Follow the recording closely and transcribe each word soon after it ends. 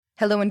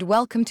Hello and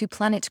welcome to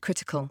Planet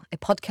Critical, a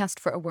podcast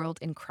for a world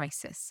in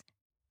crisis.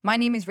 My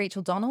name is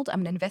Rachel Donald.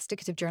 I'm an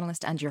investigative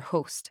journalist and your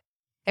host.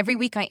 Every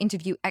week I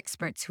interview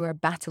experts who are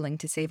battling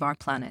to save our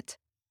planet.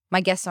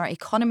 My guests are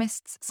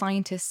economists,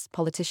 scientists,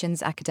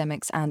 politicians,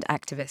 academics, and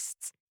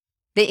activists.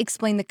 They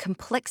explain the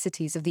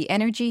complexities of the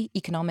energy,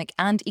 economic,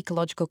 and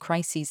ecological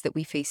crises that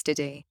we face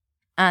today,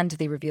 and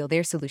they reveal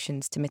their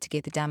solutions to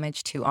mitigate the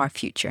damage to our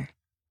future.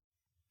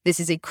 This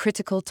is a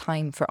critical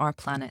time for our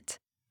planet.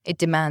 It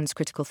demands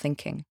critical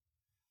thinking.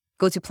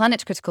 Go to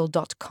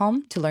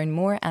planetcritical.com to learn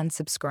more and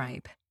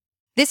subscribe.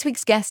 This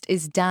week's guest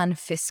is Dan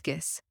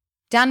Fiscus.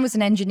 Dan was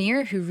an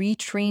engineer who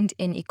retrained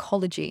in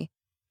ecology.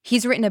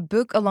 He's written a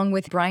book along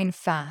with Brian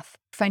Fath,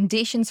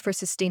 Foundations for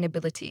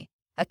Sustainability,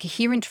 a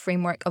coherent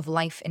framework of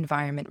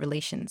life-environment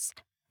relations.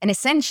 And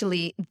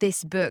essentially,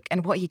 this book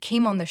and what he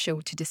came on the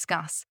show to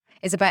discuss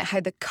is about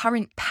how the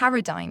current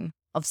paradigm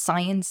of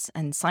science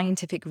and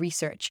scientific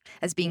research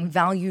as being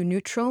value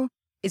neutral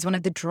is one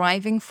of the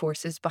driving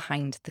forces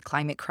behind the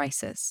climate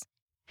crisis.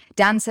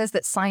 Dan says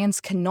that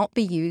science cannot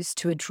be used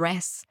to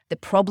address the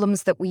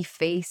problems that we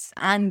face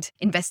and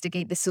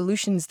investigate the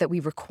solutions that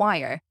we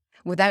require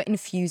without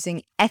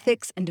infusing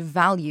ethics and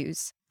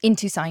values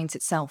into science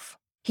itself.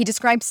 He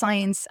describes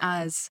science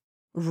as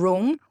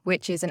ROAM,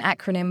 which is an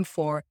acronym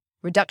for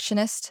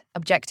reductionist,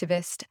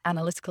 objectivist,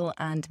 analytical,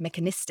 and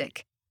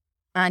mechanistic.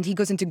 And he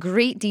goes into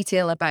great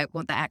detail about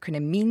what the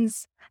acronym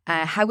means,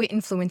 how it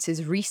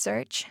influences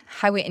research,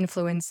 how it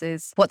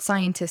influences what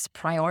scientists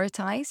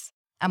prioritize,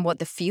 and what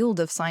the field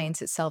of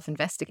science itself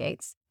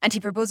investigates. And he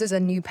proposes a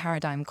new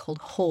paradigm called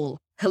WHOLE,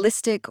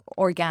 holistic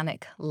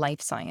organic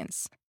life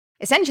science.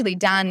 Essentially,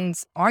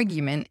 Dan's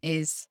argument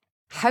is,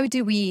 how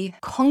do we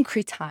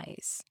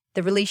concretize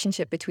the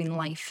relationship between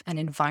life and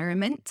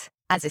environment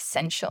as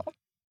essential?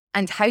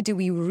 And how do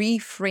we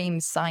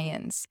reframe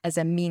science as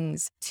a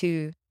means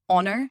to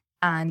honor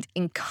and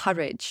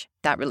encourage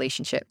that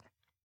relationship?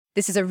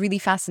 This is a really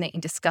fascinating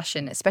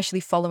discussion,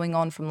 especially following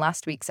on from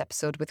last week's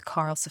episode with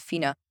Carl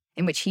Safina,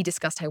 in which he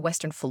discussed how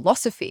Western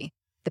philosophy,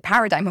 the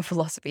paradigm of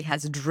philosophy,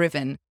 has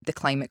driven the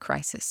climate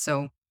crisis.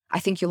 So I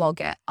think you'll all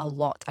get a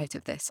lot out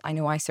of this. I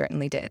know I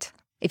certainly did.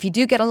 If you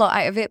do get a lot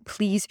out of it,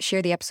 please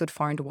share the episode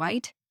far and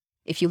wide.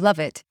 If you love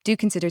it, do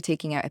consider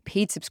taking out a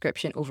paid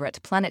subscription over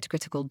at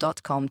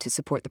planetcritical.com to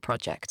support the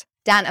project.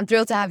 Dan, I'm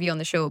thrilled to have you on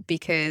the show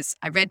because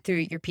I read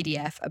through your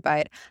PDF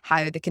about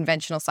how the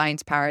conventional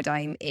science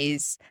paradigm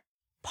is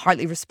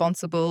partly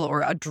responsible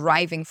or a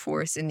driving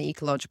force in the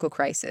ecological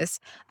crisis.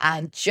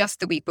 And just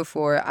the week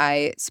before,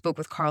 I spoke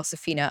with Carl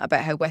Safina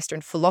about how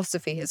Western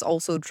philosophy has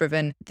also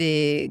driven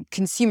the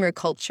consumer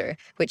culture,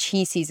 which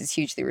he sees as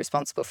hugely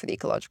responsible for the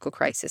ecological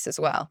crisis as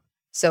well.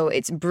 So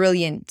it's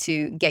brilliant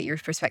to get your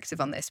perspective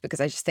on this because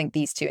I just think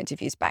these two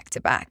interviews back to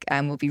back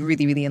will be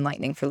really, really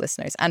enlightening for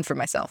listeners and for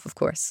myself, of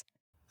course.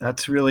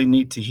 That's really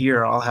neat to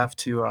hear. I'll have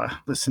to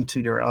listen to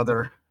your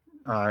other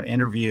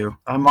interview.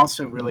 I'm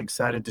also really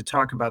excited to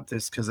talk about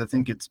this because I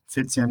think it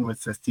fits in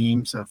with the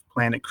themes of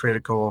Planet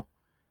Critical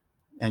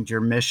and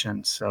your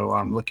mission. So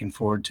I'm looking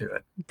forward to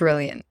it.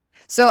 Brilliant.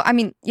 So, I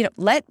mean,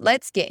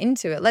 let's get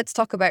into it. Let's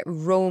talk about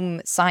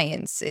ROAM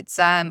science. It's,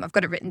 I've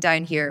got it written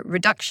down here,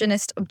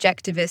 reductionist,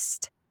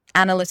 objectivist,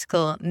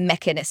 analytical,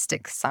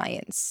 mechanistic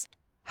science.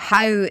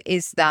 How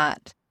is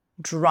that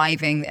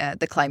driving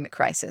the climate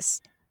crisis?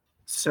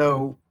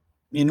 So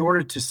in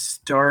order to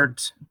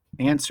start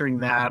answering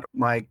that,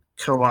 my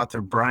co-author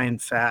Brian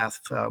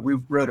Fath, we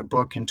wrote a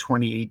book in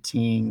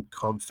 2018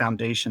 called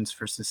Foundations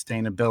for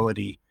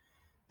Sustainability.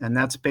 And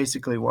that's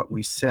basically what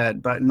we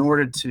said. But in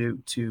order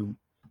to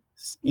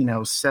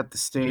set the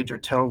stage or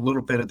tell a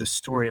little bit of the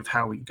story of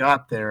how we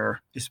got there,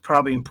 it's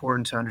probably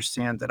important to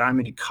understand that I'm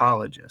an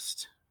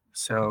ecologist.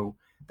 So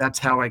that's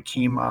how I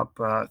came up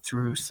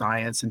through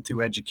science and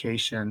through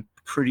education.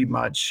 Pretty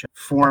much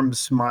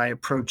forms my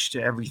approach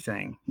to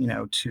everything,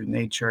 to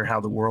nature, how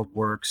the world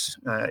works,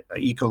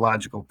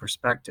 ecological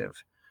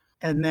perspective.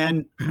 And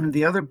then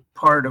the other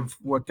part of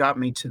what got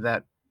me to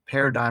that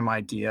paradigm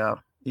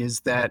idea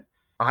is that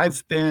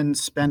I've been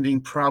spending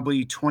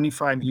probably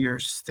 25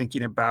 years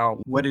thinking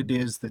about what it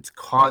is that's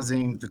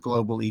causing the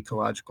global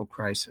ecological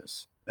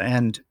crisis.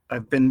 And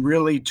I've been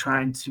really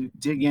trying to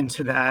dig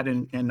into that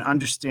and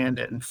understand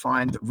it and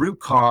find the root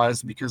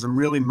cause because I'm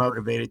really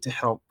motivated to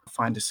help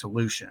find a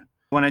solution.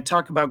 When I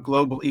talk about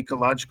global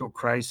ecological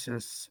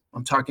crisis,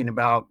 I'm talking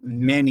about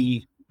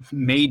many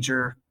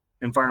major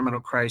environmental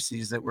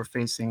crises that we're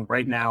facing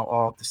right now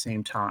all at the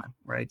same time,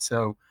 right?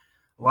 So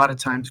a lot of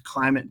times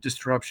climate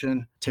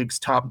disruption takes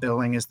top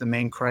billing as the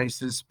main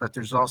crisis, but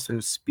there's also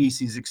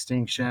species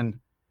extinction,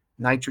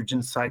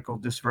 nitrogen cycle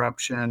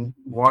disruption,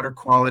 water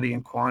quality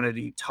and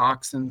quantity,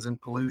 toxins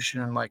and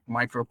pollution like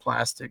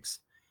microplastics.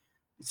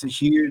 It's a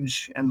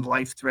huge and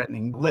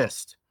life-threatening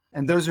list.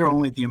 And those are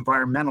only the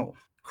environmental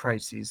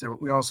crises.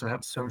 We also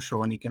have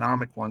social and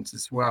economic ones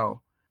as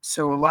well.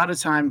 So a lot of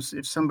times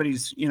if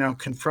somebody's,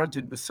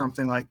 confronted with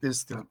something like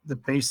this, the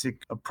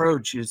basic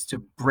approach is to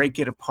break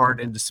it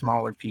apart into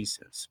smaller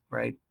pieces,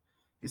 right?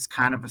 It's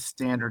kind of a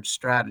standard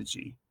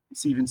strategy.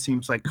 It even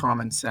seems like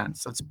common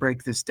sense. Let's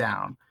break this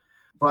down.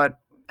 But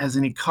as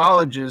an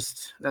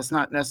ecologist, that's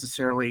not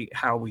necessarily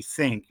how we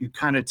think. You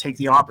kind of take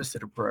the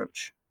opposite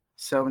approach.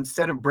 So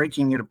instead of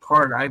breaking it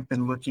apart, I've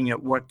been looking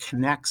at what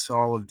connects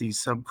all of these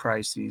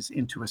sub-crises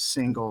into a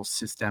single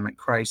systemic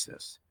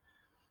crisis.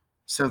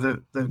 So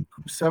the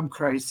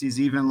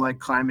sub-crises, even like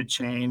climate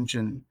change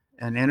and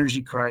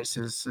energy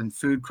crisis and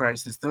food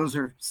crisis, those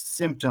are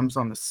symptoms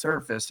on the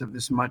surface of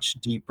this much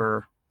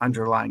deeper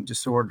underlying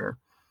disorder.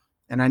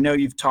 And I know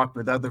you've talked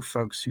with other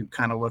folks who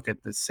kind of look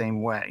at the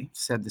same way,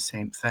 said the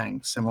same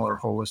thing, similar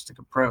holistic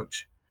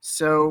approach.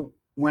 So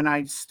when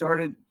I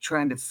started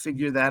trying to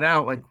figure that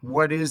out, like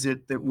what is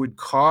it that would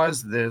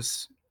cause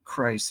this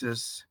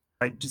crisis?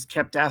 I just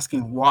kept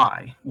asking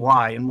why,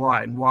 and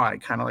why,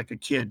 kind of like a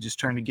kid just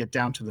trying to get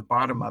down to the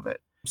bottom of it.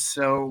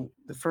 So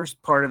the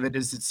first part of it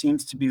is it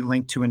seems to be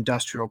linked to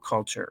industrial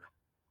culture,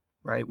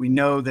 right? We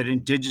know that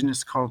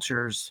indigenous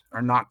cultures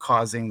are not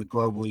causing the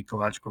global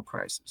ecological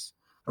crisis.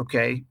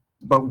 Okay,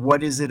 but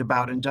what is it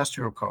about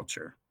industrial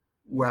culture?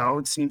 Well,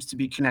 it seems to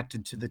be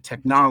connected to the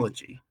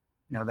technology.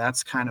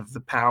 That's kind of the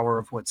power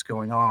of what's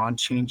going on,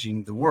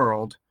 changing the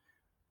world.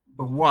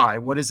 But why?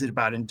 What is it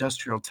about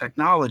industrial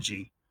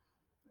technology?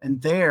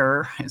 And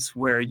there is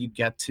where you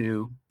get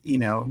to,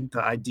 the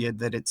idea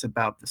that it's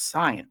about the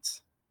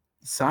science.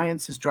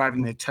 Science is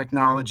driving the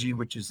technology,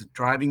 which is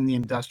driving the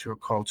industrial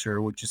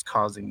culture, which is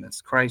causing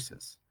this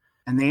crisis.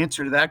 And the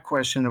answer to that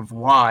question of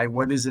why,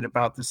 what is it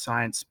about the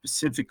science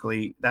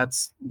specifically,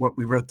 that's what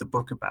we wrote the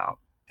book about.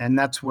 And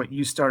that's what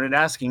you started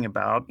asking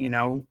about.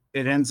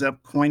 It ends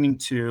up pointing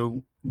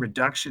to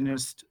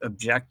reductionist,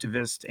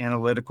 objectivist,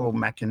 analytical,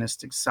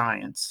 mechanistic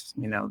science.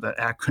 The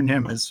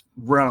acronym is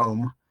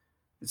ROAM.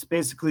 It's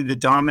basically the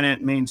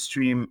dominant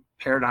mainstream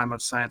paradigm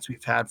of science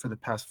we've had for the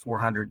past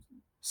 400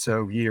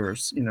 so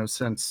years,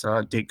 since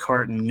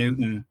Descartes and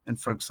Newton and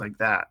folks like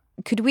that.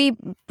 Could we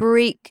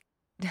break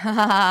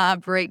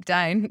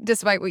down,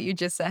 despite what you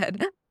just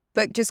said,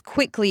 but just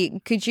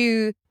quickly, could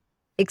you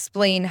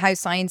explain how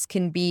science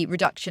can be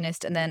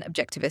reductionist and then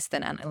objectivist,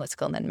 then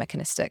analytical, and then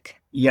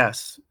mechanistic?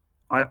 Yes,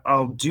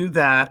 I'll do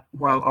that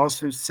while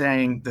also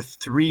saying the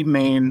three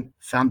main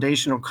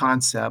foundational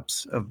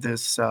concepts of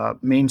this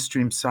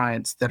mainstream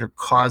science that are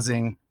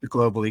causing the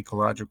global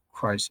ecological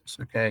crisis,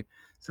 okay?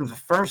 So the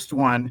first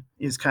one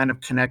is kind of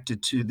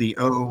connected to the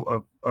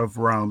O of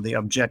Rome, the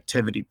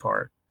objectivity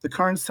part. The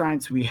current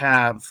science we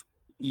have,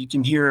 you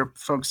can hear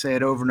folks say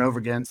it over and over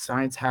again,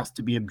 science has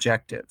to be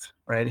objective,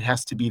 right? It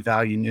has to be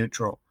value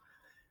neutral.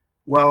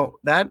 Well,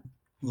 that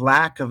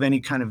lack of any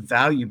kind of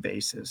value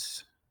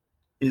basis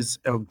is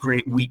a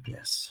great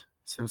weakness.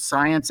 So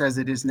science as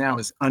it is now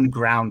is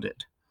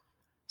ungrounded.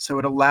 So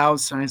it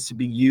allows science to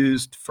be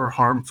used for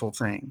harmful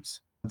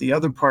things. The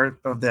other part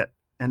of that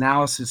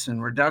analysis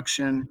and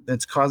reduction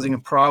that's causing a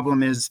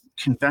problem is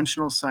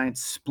conventional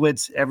science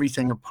splits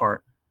everything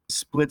apart,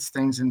 splits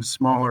things into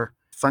smaller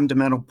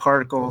fundamental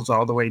particles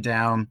all the way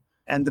down.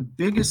 And the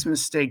biggest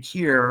mistake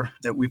here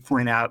that we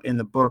point out in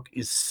the book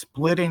is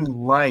splitting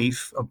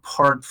life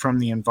apart from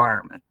the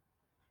environment,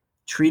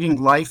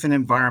 treating life and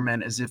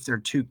environment as if they're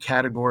two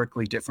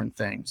categorically different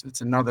things.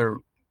 It's another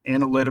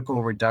analytical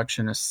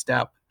reductionist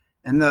step.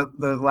 And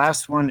the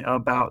last one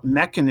about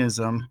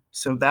mechanism,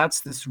 so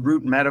that's this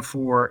root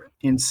metaphor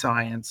in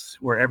science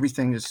where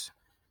everything is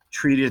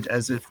treated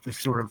as if the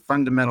sort of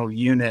fundamental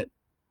unit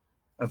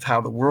of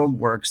how the world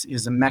works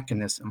is a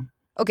mechanism.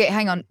 Okay,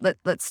 hang on.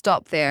 Let's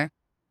stop there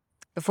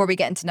before we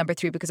get into number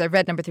 3, because I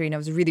read number 3 and I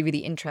was really, really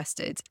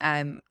interested,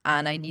 and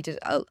I needed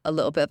a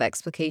little bit of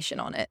explication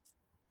on it.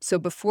 So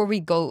before we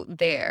go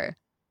there,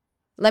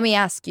 let me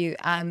ask you,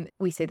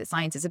 we say that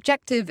science is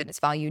objective and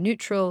it's value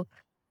neutral.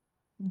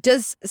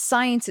 Does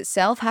science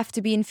itself have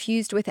to be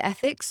infused with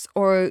ethics,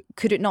 or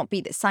could it not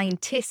be that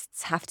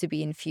scientists have to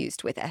be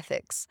infused with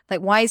ethics? Like,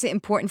 why is it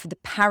important for the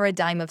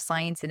paradigm of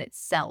science in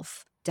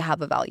itself to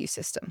have a value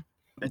system?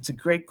 It's a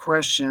great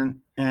question,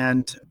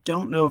 and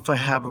don't know if I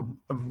have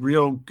a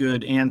real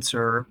good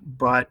answer,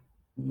 but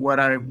what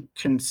I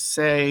can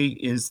say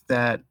is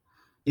that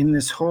in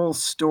this whole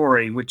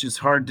story, which is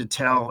hard to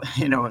tell,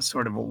 it's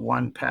sort of a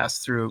one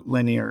pass-through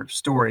linear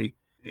story,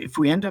 if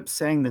we end up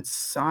saying that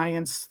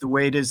science, the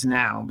way it is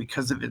now,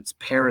 because of its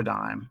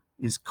paradigm,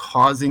 is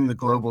causing the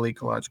global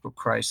ecological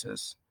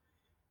crisis,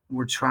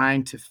 we're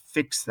trying to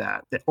fix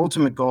that. The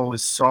ultimate goal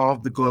is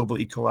solve the global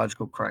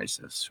ecological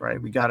crisis,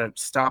 right? We got to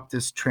stop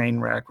this train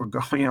wreck. We're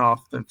going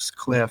off this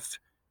cliff.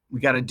 We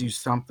got to do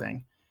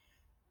something.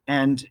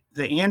 And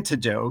the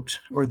antidote,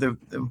 or the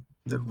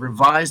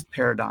revised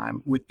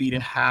paradigm, would be to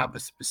have a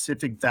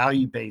specific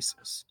value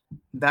basis.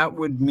 That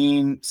would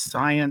mean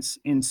science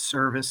in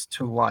service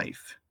to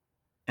life.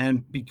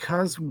 And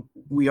because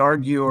we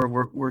argue, or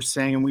we're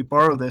saying, and we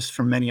borrow this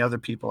from many other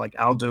people, like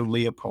Aldo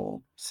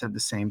Leopold said the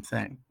same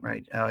thing,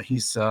 right?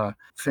 He's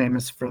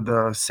famous for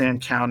the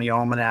Sand County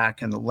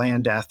Almanac and the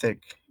land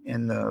ethic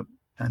in the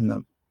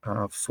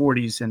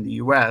 40s in the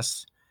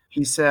US.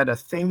 He said, a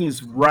thing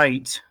is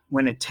right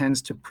when it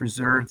tends to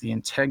preserve the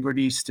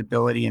integrity,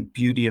 stability, and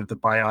beauty of the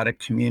biotic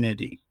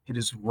community. It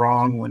is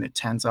wrong when it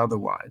tends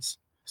otherwise.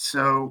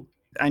 So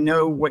I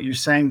know what you're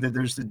saying, that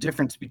there's the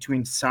difference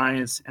between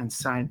science and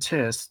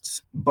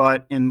scientists,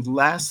 but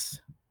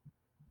unless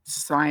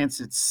science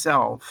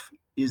itself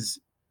is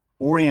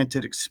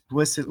oriented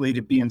explicitly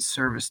to be in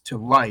service to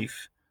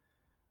life,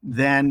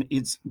 then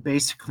it's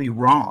basically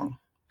wrong.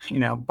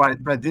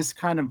 By this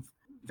kind of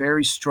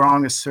very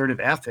strong assertive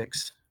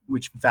ethics,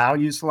 which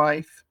values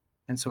life,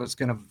 and so it's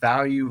going to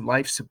value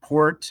life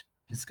support,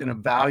 it's going to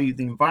value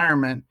the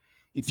environment.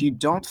 If you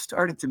don't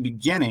start at the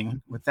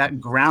beginning with that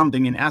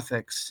grounding in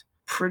ethics,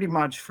 pretty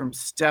much from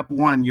step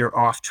one, you're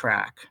off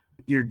track.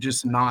 You're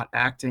just not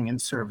acting in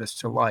service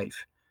to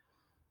life.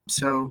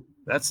 So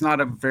that's not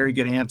a very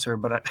good answer,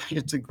 but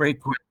it's a great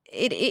question.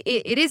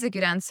 It is a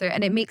good answer,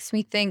 and it makes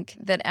me think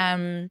that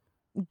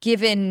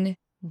given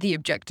the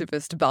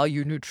objectivist,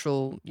 value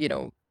neutral,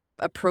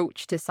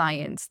 approach to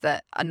science,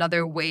 that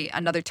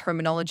another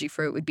terminology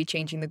for it would be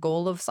changing the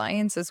goal of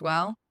science as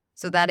well,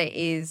 so that it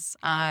is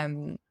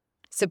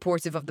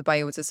supportive of the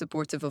biosphere,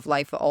 supportive of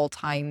life at all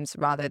times,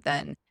 rather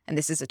than, and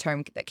this is a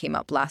term that came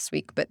up last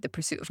week, but the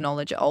pursuit of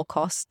knowledge at all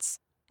costs.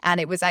 And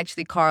it was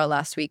actually Carl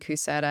last week who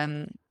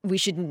said we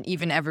shouldn't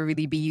even ever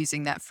really be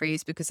using that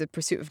phrase, because the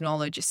pursuit of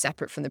knowledge is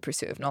separate from the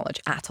pursuit of knowledge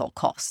at all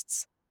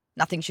costs.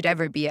 Nothing should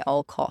ever be at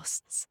all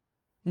costs.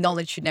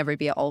 Knowledge should never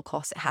be at all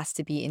costs. It has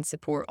to be in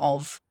support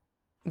of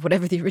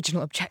whatever the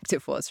original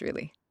objective was,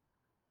 really.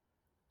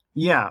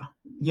 Yeah,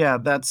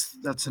 that's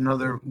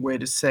another way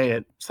to say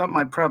it. Something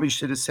I probably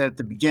should have said at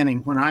the beginning.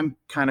 When I'm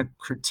kind of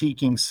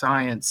critiquing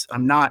science,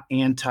 I'm not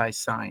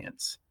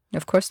anti-science.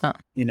 Of course not.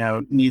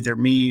 Neither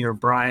me or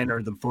Brian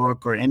or the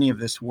book or any of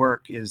this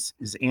work is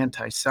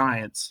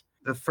anti-science.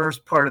 The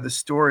first part of the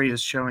story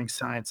is showing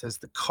science as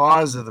the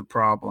cause of the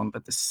problem,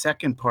 but the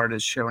second part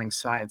is showing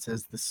science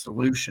as the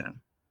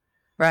solution.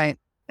 Right.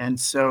 And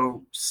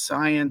so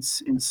science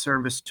in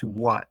service to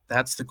what?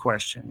 That's the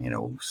question.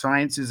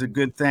 Science is a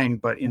good thing,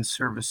 but in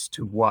service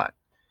to what?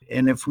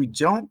 And if we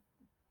don't,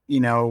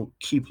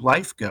 keep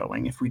life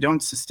going, if we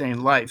don't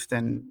sustain life,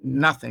 then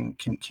nothing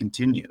can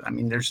continue. I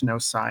mean, there's no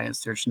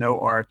science, there's no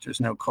art,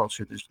 there's no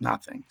culture, there's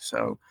nothing.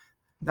 So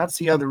that's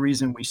the other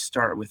reason we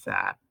start with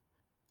that.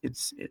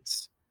 It's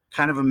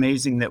kind of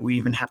amazing that we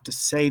even have to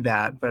say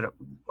that, but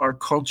our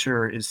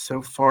culture is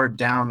so far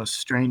down a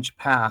strange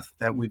path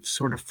that we've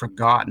sort of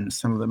forgotten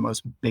some of the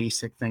most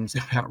basic things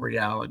about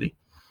reality.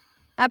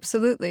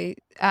 Absolutely.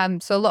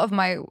 So a lot of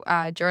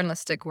my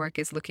journalistic work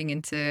is looking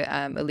into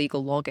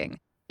illegal logging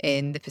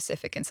in the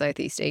Pacific and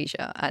Southeast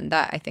Asia. And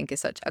that, I think,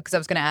 is because I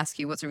was going to ask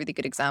you, what's a really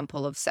good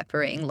example of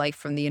separating life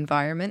from the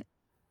environment?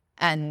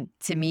 And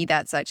to me,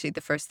 that's actually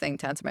the first thing,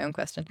 to answer my own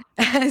question,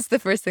 it's the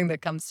first thing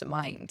that comes to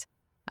mind.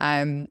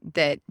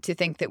 That to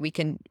think that we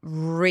can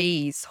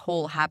raise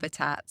whole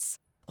habitats,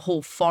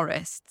 whole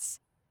forests,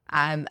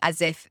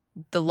 as if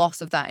the loss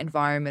of that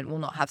environment will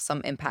not have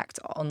some impact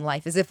on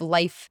life, as if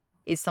life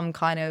is some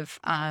kind of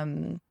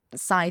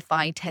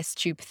sci-fi test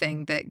tube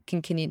thing that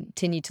can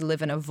continue to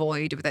live in a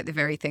void without the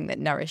very thing that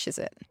nourishes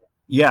it.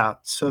 Yeah,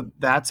 so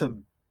that's a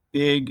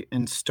big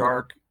and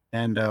stark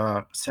and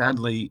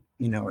sadly,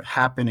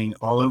 happening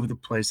all over the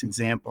place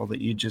example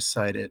that you just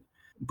cited.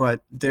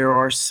 But there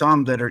are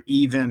some that are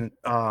even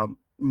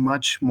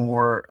much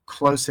more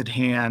close at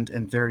hand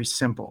and very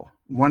simple.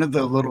 One of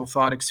the little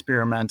thought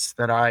experiments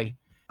that I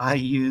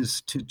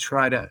use to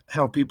try to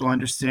help people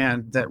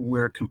understand that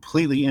we're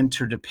completely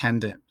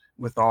interdependent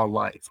with all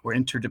life. We're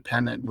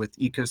interdependent with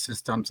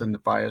ecosystems and the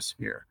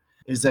biosphere.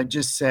 Is I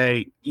just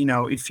say,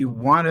 if you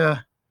want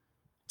to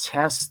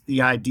test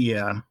the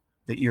idea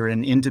that you're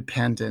an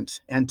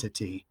independent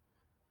entity,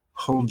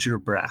 hold your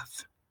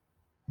breath.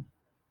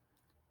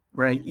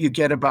 Right? You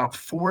get about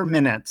 4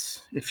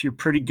 minutes if you're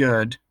pretty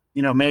good.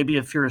 Maybe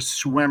if you're a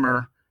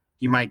swimmer,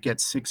 you might get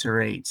 6 or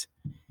 8.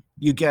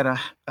 You get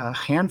a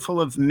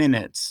handful of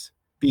minutes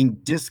being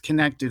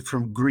disconnected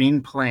from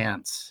green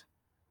plants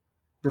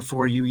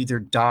before you either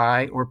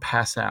die or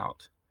pass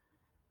out.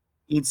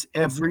 It's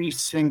every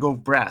single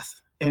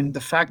breath. And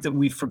the fact that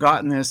we've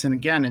forgotten this, and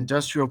again,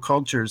 industrial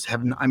cultures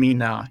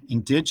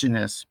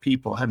indigenous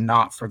people have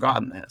not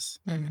forgotten this.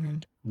 Mm-hmm.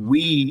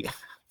 We,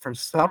 for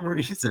some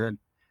reason,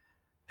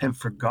 have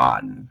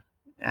forgotten,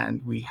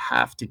 and we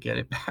have to get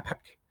it back.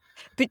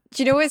 But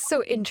do you know what's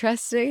so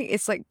interesting?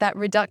 It's like that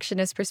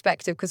reductionist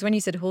perspective, because when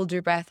you said hold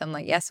your breath, I'm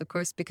like, yes, of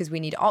course, because we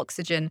need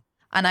oxygen.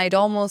 And I'd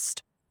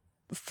almost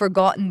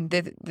forgotten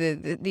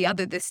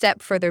the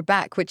step further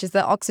back, which is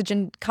that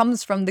oxygen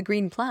comes from the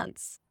green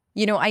plants.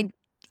 I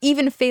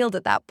even failed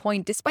at that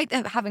point, despite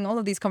having all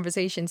of these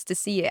conversations, to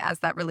see it as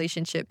that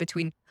relationship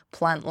between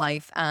plant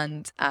life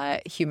and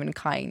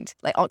humankind.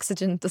 Like,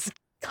 oxygen doesn't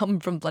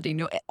come from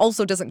it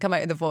also doesn't come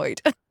out of the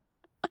void.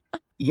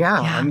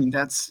 Yeah, I mean,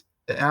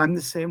 I'm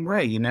the same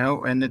way,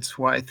 and it's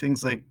why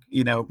things like,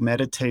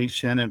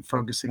 meditation and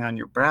focusing on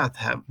your breath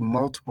have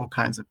multiple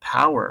kinds of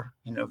power.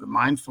 The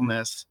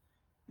mindfulness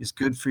is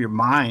good for your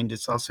mind.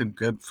 It's also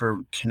good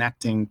for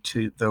connecting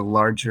to the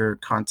larger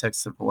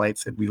context of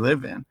life that we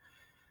live in.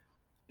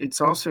 It's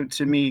also,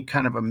 to me,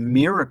 kind of a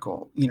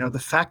miracle, the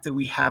fact that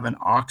we have an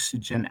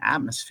oxygen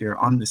atmosphere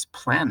on this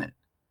planet.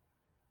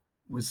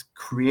 was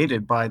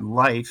created by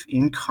life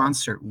in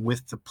concert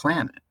with the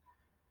planet.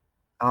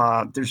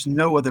 There's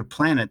no other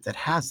planet that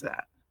has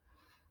that.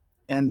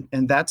 And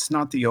that's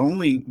not the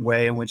only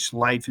way in which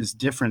life is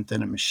different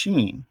than a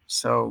machine.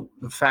 So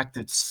the fact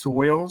that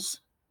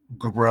soils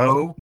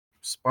grow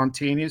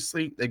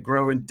spontaneously, they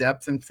grow in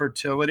depth and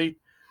fertility,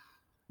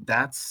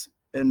 that's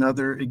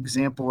another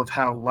example of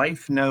how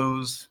life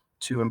knows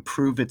to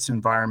improve its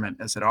environment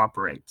as it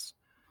operates.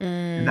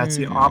 And that's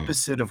the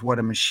opposite of what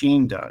a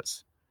machine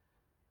does.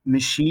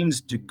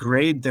 Machines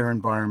degrade their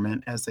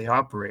environment as they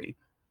operate.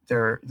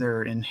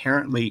 They're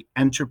inherently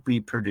entropy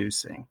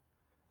producing.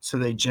 So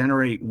they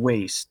generate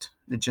waste.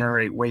 They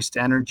generate waste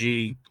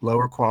energy,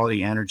 lower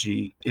quality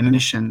energy,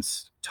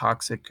 emissions,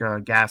 toxic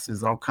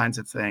gases, all kinds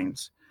of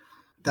things.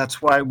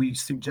 That's why we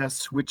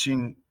suggest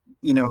switching,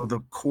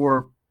 the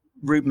core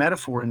root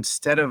metaphor.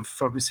 Instead of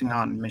focusing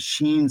on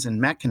machines and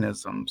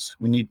mechanisms,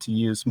 we need to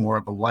use more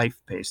of a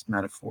life-based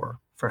metaphor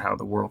for how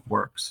the world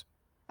works.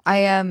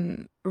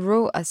 I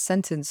wrote a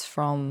sentence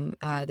from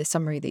the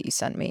summary that you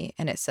sent me,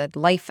 and it said,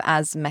 life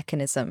as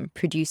mechanism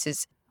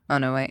produces... Oh,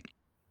 no, wait.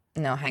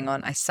 No, hang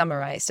on. I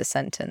summarized a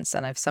sentence,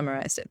 and I've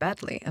summarized it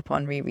badly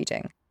upon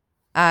rereading.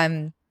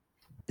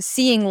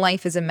 Seeing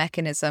life as a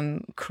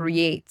mechanism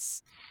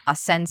creates a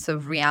sense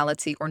of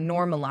reality or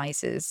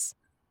normalizes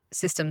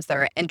systems that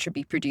are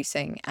entropy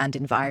producing and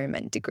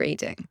environment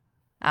degrading.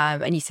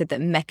 And you said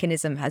that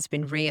mechanism has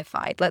been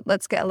reified.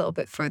 Let's get a little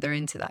bit further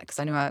into that, because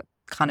I know I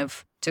kind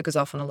of took us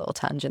off on a little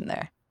tangent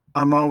there.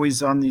 I'm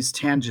always on these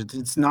tangents.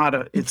 It's not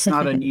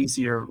an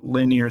easier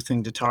linear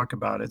thing to talk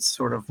about. It's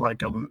sort of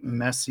like a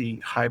messy,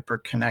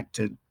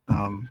 hyper-connected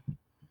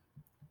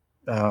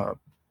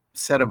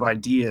set of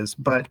ideas.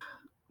 But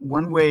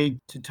one way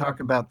to talk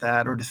about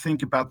that, or to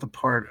think about the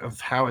part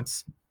of how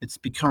it's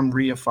become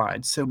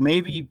reified. So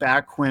maybe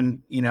back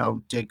when,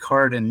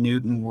 Descartes and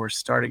Newton were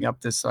starting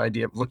up this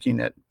idea of looking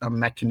at a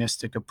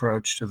mechanistic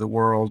approach to the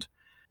world,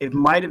 it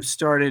might have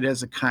started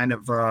as a kind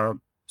of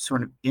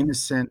sort of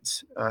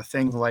innocent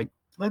thing, like,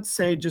 let's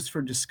say, just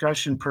for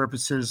discussion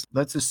purposes,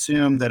 let's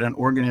assume that an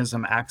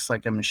organism acts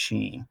like a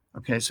machine.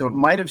 Okay, so it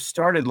might have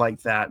started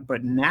like that,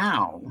 but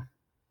now,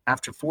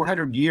 after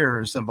 400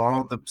 years of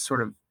all the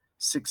sort of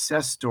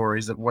success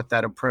stories of what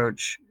that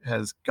approach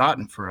has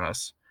gotten for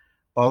us,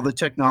 all the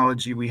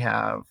technology we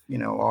have,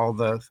 all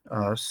the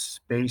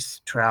space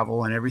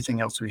travel and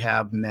everything else we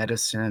have,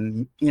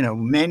 medicine,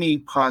 many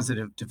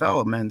positive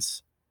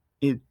developments,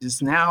 it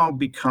has now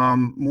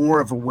become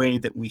more of a way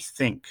that we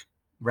think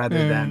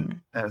rather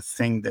than a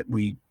thing that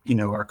we,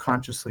 are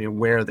consciously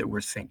aware that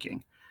we're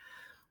thinking.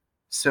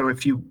 So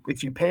if you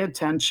pay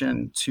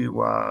attention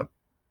to a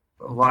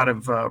lot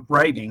of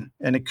writing,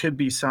 and it could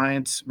be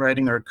science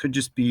writing or it could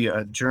just be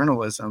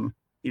journalism,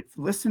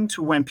 listen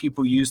to when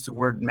people use the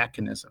word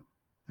mechanism.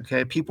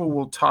 Okay, people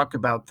will talk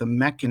about the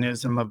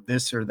mechanism of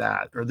this or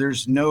that, or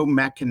there's no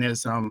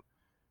mechanism,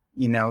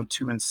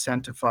 to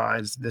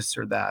incentivize this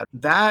or that.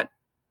 That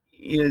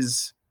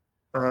is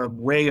a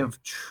way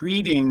of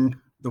treating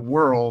the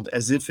world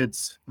as if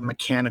it's a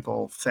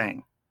mechanical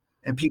thing.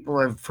 And people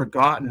have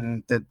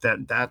forgotten that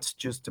that's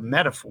just a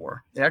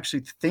metaphor. They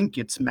actually think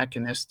it's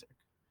mechanistic.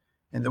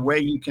 And the way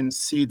you can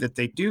see that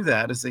they do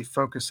that is they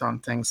focus on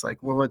things like,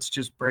 well, let's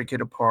just break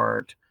it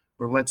apart,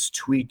 or let's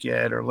tweak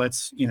it, or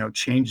let's,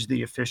 change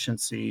the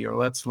efficiency, or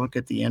let's look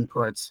at the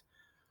inputs.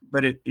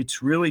 But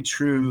it's really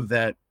true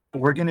that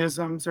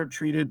organisms are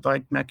treated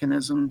like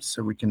mechanisms,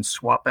 so we can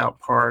swap out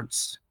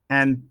parts.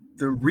 And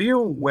the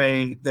real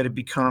way that it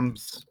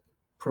becomes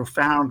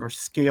profound or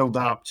scaled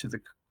up to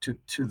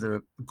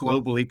the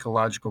global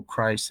ecological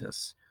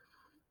crisis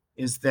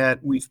is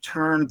that we've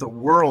turned the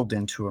world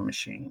into a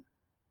machine.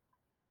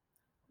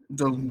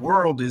 The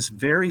world is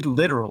very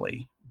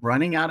literally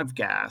running out of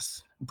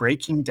gas,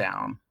 breaking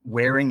down,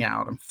 wearing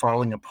out, and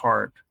falling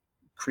apart,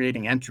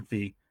 creating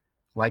entropy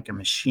like a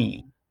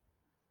machine.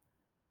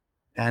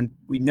 And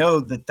we know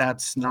that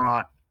that's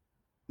not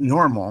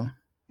normal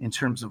in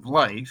terms of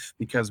life,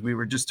 because we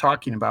were just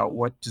talking about,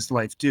 what does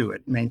life do?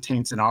 It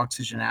maintains an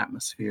oxygen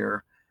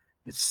atmosphere,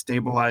 it's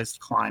stabilized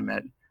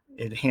climate,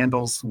 it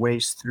handles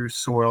waste through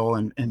soil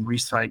and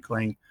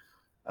recycling,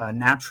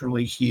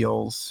 naturally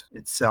heals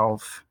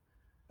itself,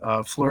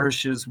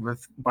 flourishes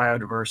with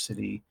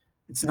biodiversity.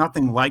 It's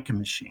nothing like a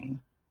machine.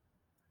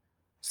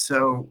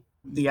 So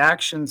the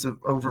actions of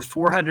over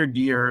 400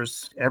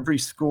 years, every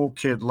school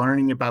kid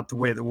learning about the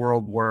way the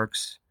world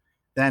works,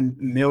 then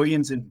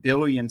millions and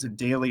billions of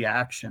daily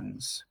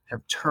actions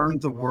have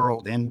turned the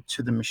world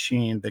into the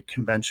machine that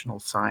conventional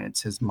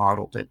science has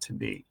modeled it to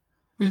be.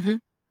 Mm-hmm.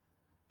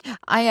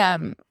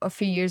 A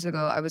few years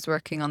ago, I was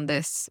working on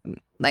this,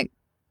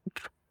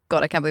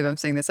 God, I can't believe I'm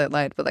saying this out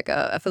loud, but like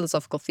a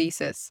philosophical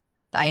thesis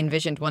that I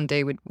envisioned one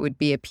day would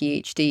be a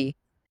PhD.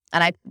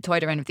 And I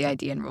toyed around with the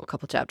idea and wrote a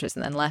couple chapters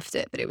and then left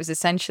it. But it was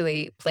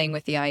essentially playing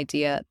with the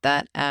idea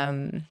that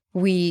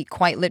we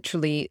quite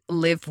literally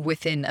live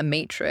within a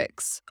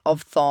matrix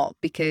of thought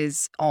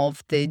because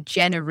of the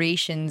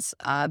generations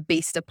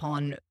based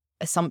upon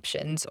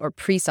assumptions or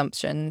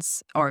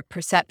presumptions or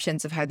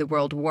perceptions of how the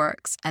world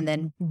works, and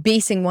then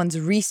basing one's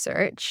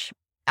research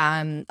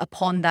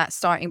upon that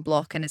starting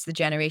block, and as the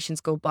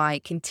generations go by,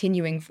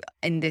 continuing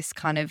in this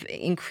kind of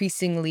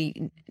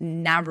increasingly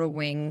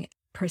narrowing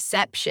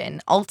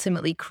perception,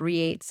 ultimately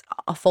creates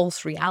a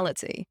false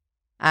reality,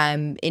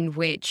 in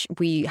which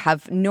we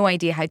have no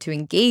idea how to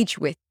engage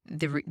with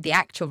the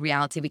actual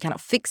reality. We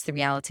cannot fix the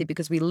reality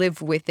because we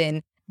live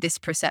within this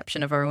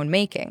perception of our own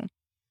making.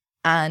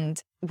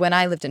 And when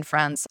I lived in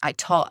France, I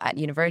taught at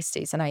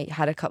universities, and I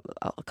had a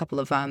couple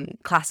of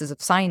classes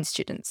of science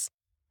students.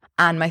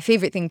 And my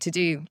favorite thing to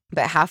do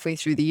about halfway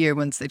through the year,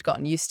 once they'd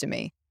gotten used to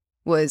me,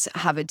 was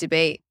have a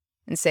debate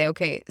and say,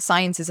 okay,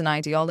 science is an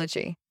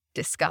ideology,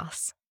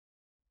 discuss.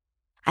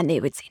 And they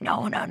would say,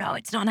 no,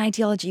 it's not an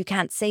ideology. You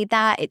can't say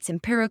that. It's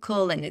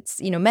empirical and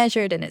it's,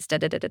 measured and it's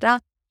da-da-da-da-da.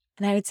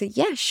 And I would say,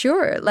 yeah,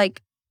 sure.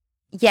 Like,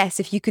 yes,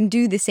 if you can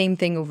do the same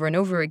thing over and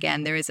over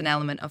again, there is an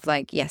element of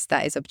like, yes,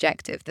 that is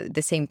objective.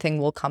 The same thing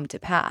will come to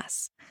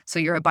pass. So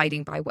you're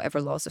abiding by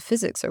whatever laws of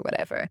physics or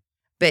whatever.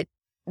 But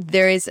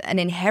there is an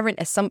inherent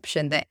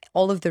assumption that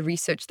all of the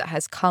research that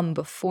has come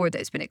before that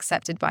has been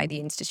accepted by the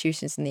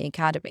institutions in the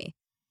academy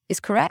is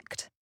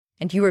correct.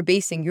 And you are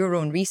basing your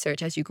own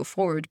research as you go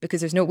forward,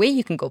 because there's no way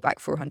you can go back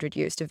 400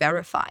 years to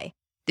verify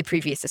the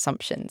previous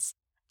assumptions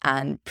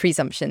and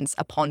presumptions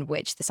upon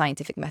which the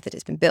scientific method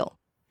has been built.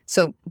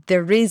 So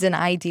there is an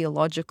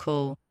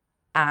ideological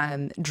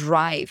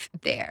drive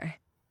there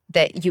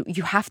that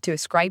you have to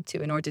ascribe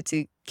to in order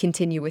to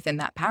continue within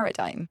that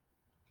paradigm,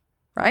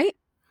 right?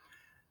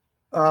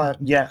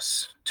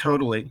 Yes,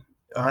 totally.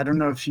 I don't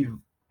know if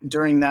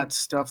during that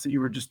stuff that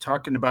you were just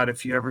talking about,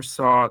 if you ever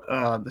saw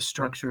The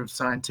Structure of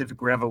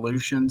Scientific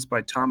Revolutions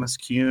by Thomas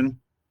Kuhn.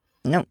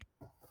 No,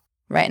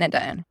 writing it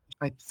down.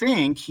 I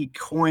think he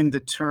coined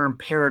the term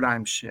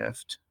paradigm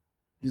shift.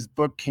 His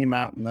book came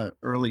out in the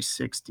early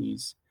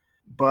 60s,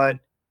 but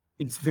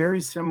it's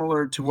very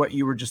similar to what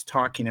you were just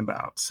talking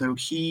about. So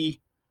he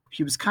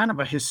was kind of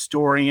a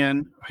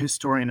historian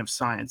of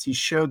science. He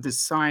showed that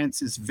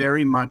science is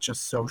very much a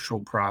social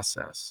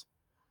process.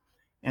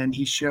 And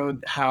he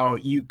showed how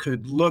you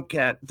could look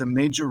at the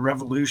major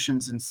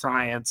revolutions in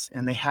science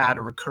and they had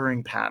a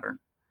recurring pattern.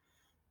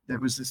 There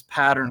was this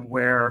pattern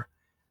where,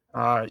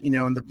 and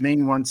the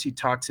main ones he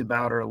talks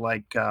about are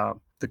like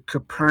the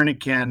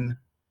Copernican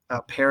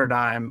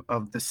paradigm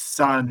of the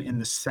sun in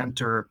the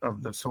center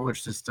of the solar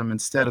system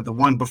instead of the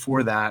one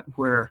before that,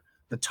 where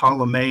the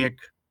Ptolemaic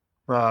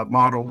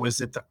model was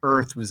that the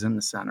Earth was in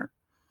the center.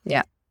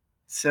 Yeah.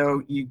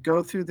 So you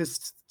go through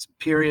this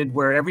period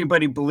where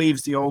everybody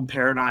believes the old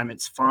paradigm,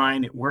 it's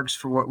fine, it works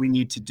for what we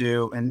need to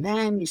do. And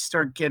then you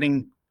start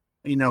getting,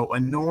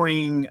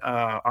 annoying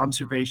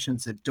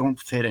observations that don't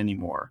fit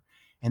anymore.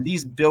 And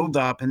these build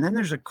up, and then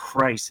there's a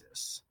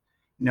crisis.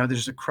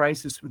 There's a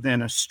crisis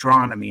within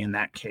astronomy in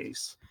that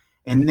case.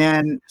 And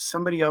then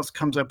somebody else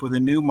comes up with a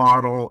new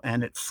model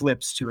and it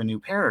flips to a new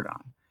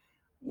paradigm.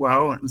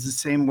 Well, it was the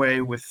same way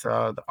with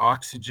the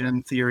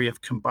oxygen theory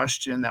of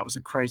combustion. That was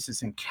a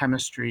crisis in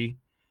chemistry.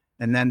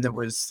 And then there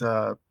was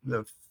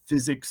the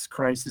physics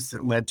crisis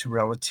that led to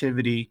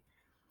relativity.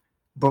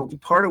 But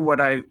part of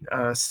what I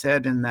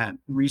said in that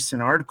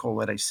recent article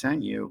that I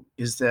sent you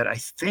is that I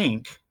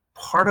think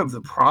part of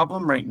the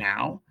problem right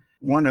now,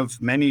 one of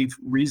many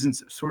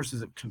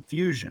sources of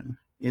confusion,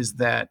 is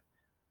that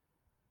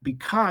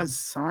because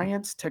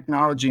science,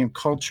 technology, and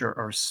culture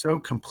are so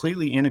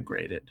completely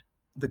integrated,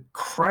 the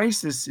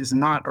crisis is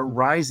not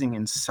arising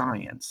in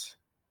science.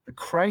 The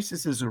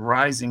crisis is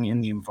arising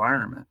in the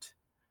environment.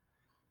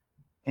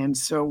 And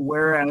so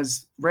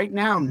whereas right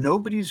now,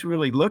 nobody's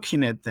really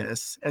looking at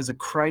this as a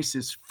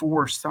crisis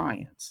for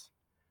science.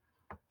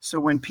 So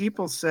when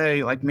people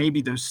say, like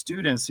maybe those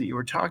students that you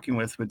were talking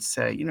with would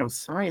say,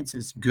 science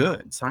is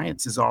good,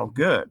 science is all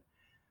good.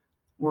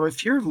 Well,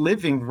 if you're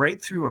living right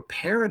through a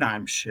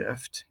paradigm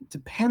shift, it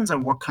depends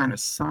on what kind of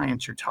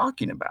science you're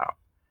talking about.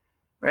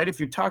 Right? If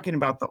you're talking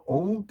about the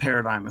old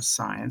paradigm of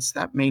science,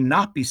 that may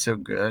not be so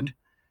good.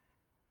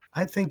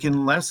 I think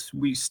unless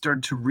we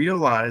start to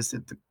realize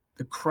that the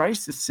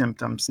crisis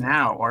symptoms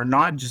now are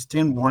not just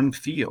in one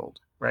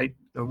field, right?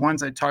 The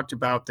ones I talked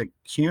about that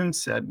Kuhn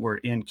said were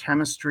in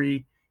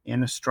chemistry,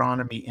 in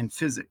astronomy, in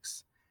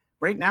physics.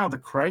 Right now, the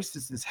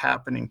crisis is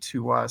happening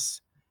to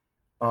us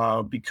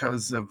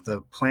because of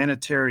the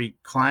planetary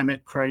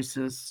climate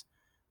crisis,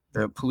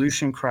 the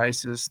pollution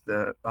crisis,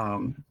 the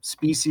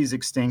species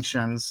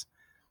extinctions.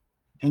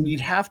 And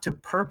you'd have to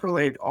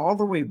percolate all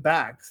the way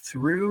back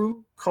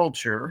through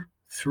culture,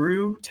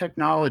 through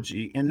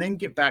technology, and then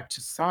get back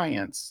to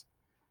science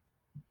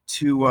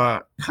to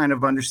kind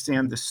of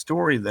understand the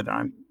story that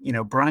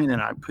Brian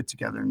and I put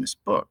together in this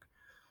book.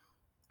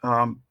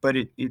 But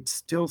it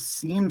still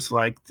seems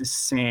like the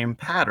same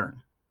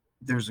pattern.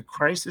 There's a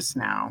crisis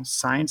now.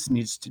 Science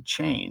needs to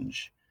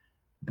change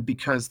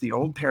because the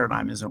old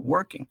paradigm isn't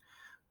working.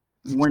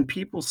 When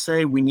people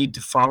say we need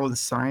to follow the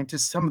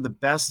scientists, some of the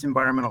best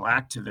environmental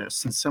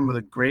activists and some of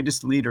the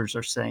greatest leaders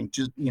are saying,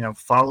 just,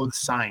 follow the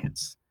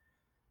science.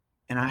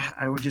 And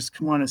I would just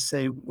want to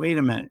say, wait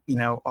a minute,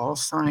 all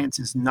science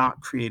is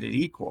not created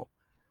equal.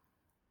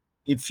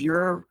 If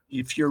you're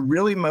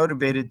really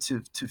motivated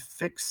to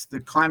fix the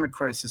climate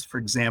crisis, for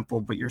example,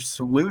 but your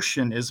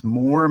solution is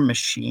more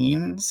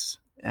machines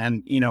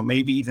and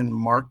maybe even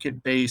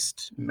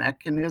market-based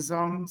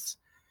mechanisms,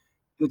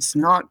 it's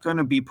not going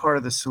to be part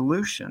of the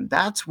solution.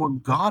 That's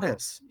what got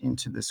us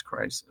into this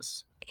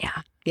crisis.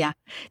 Yeah, yeah.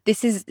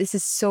 This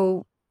is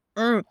so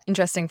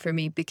interesting for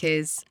me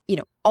because,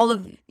 all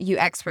of you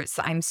experts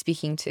that I'm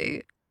speaking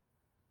to,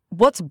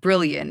 what's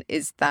brilliant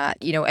is that,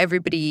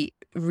 everybody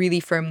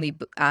really firmly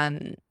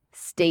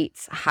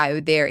states how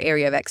their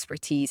area of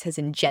expertise has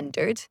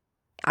engendered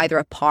either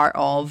a part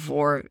of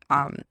or,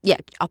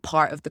 a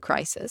part of the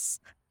crisis,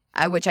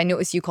 which I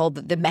notice you call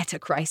the meta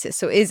crisis.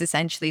 So it is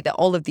essentially that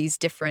all of these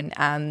different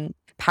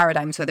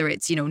paradigms, whether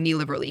it's,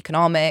 neoliberal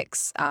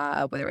economics,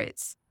 whether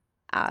it's,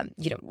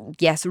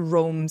 yes,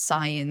 Rome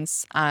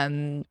science,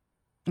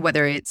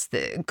 whether it's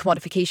the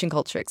commodification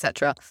culture,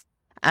 etc.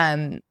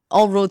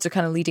 All roads are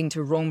kind of leading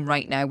to Rome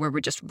right now, where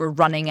we're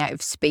running out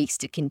of space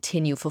to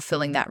continue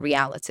fulfilling that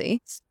reality.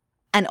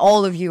 And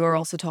all of you are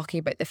also talking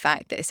about the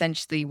fact that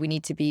essentially we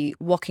need to be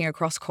walking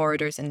across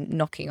corridors and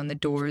knocking on the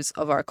doors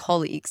of our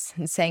colleagues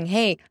and saying,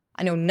 hey,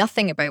 I know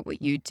nothing about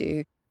what you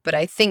do, but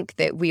I think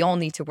that we all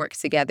need to work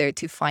together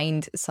to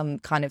find some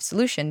kind of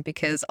solution,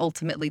 because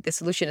ultimately the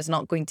solution is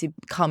not going to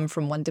come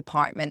from one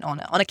department on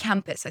a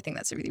campus. I think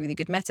that's a really, really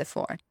good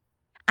metaphor.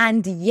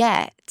 And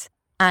yet,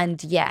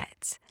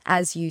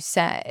 as you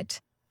said,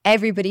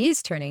 everybody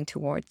is turning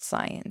towards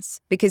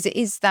science because it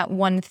is that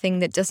one thing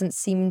that doesn't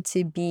seem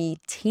to be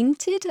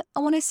tainted, I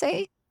want to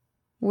say,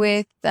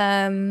 with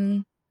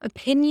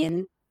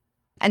opinion.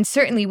 And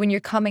certainly when you're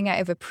coming out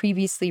of a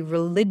previously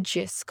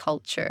religious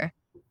culture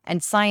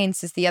and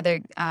science is the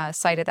other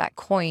side of that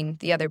coin,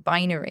 the other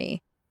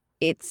binary,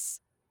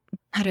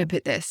 how do I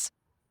put this?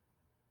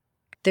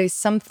 There's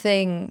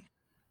something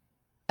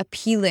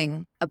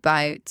appealing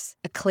about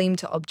a claim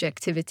to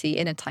objectivity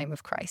in a time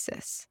of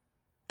crisis.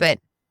 But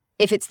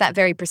if it's that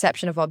very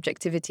perception of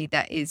objectivity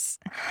that is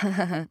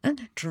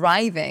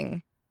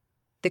driving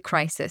the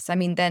crisis, I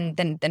mean, then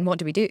what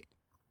do we do?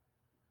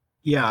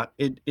 Yeah,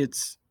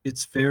 it's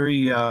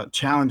very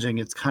challenging.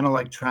 It's kind of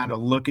like trying to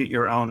look at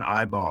your own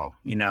eyeball,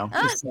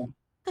 It's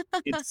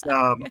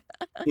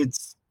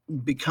it's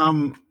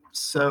become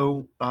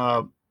so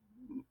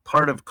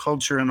part of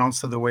culture and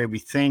also the way we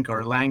think,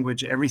 our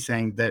language,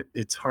 everything, that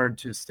it's hard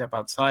to step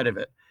outside of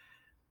it.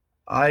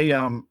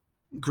 I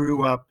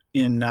grew up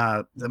in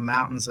the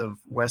mountains of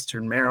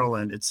Western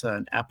Maryland. It's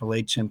an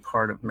Appalachian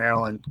part of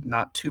Maryland,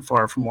 not too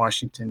far from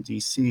Washington,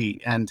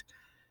 D.C. And,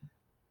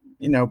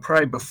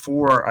 probably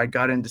before I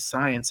got into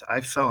science,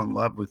 I fell in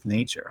love with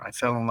nature. I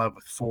fell in love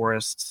with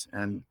forests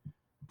and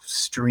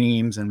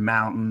streams and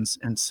mountains.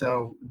 And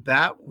so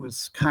that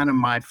was kind of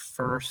my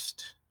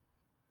first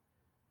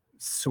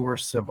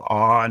source of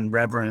awe and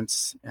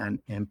reverence, and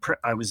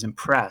I was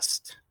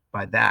impressed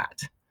by that.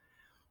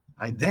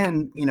 I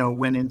then,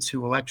 went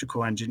into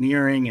electrical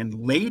engineering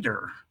and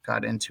later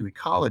got into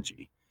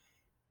ecology.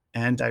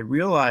 And I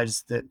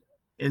realized that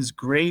as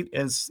great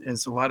as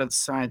a lot of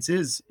science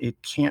is,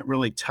 it can't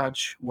really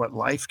touch what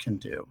life can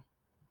do.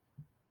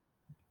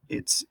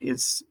 It's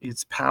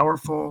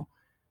powerful,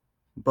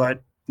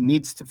 but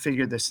needs to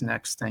figure this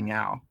next thing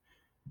out.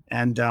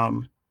 And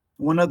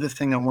one other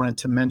thing I wanted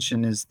to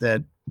mention is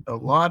that a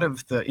lot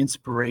of the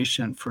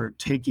inspiration for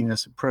taking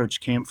this approach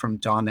came from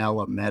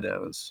Donella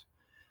Meadows.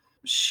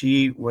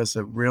 She was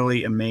a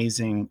really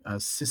amazing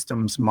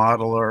systems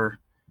modeler.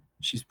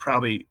 She's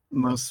probably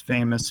most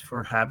famous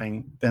for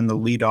having been the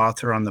lead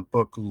author on the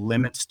book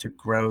Limits to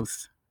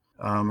Growth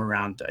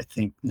around, I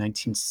think,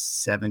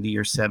 1970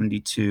 or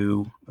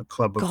 72, a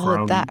Club of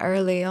Rome. God, that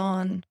early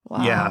on.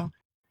 Wow. Yeah.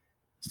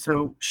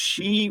 So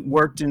she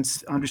worked in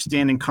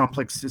understanding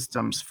complex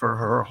systems for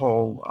her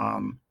whole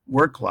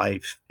work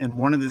life. And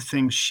one of the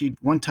things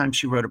one time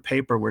she wrote a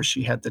paper where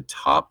she had the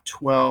top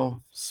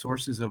 12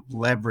 sources of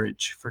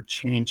leverage for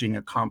changing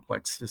a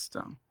complex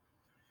system.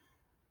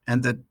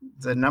 And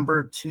the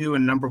number 2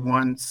 and number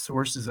 1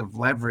 sources of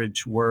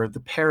leverage were the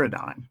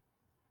paradigm.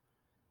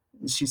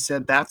 And she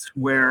said that's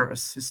where a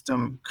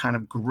system kind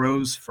of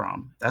grows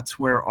from. That's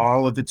where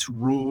all of its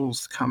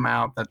rules come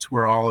out. That's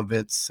where all of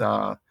its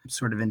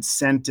sort of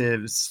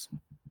incentives,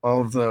 all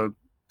of the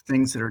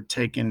things that are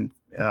taken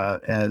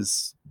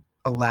as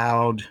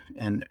allowed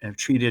and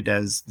treated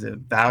as the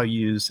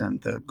values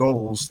and the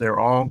goals, they're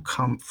all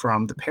come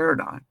from the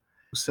paradigm.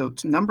 So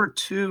to number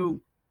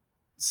 2,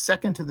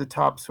 second to the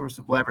top source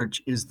of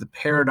leverage is the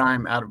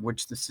paradigm out of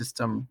which the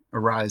system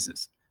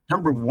arises.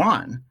 Number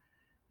 1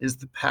 is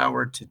the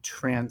power to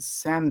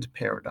transcend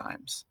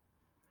paradigms.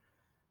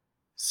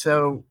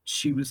 So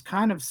she was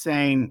kind of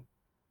saying,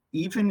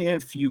 even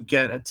if you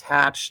get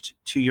attached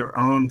to your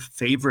own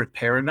favorite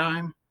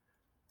paradigm,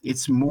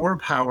 it's more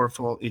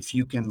powerful if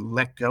you can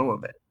let go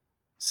of it.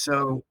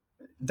 So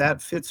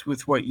that fits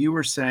with what you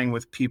were saying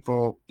with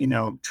people,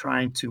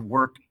 trying to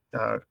work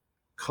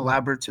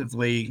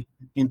collaboratively,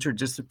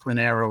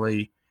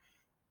 interdisciplinarily,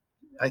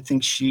 I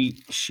think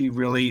she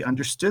really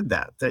understood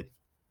that,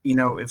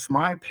 if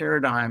my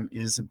paradigm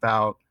is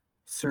about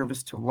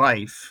service to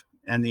life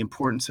and the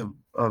importance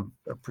of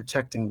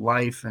protecting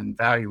life and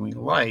valuing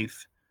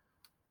life,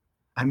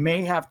 I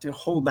may have to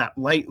hold that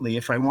lightly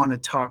if I want to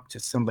talk to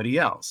somebody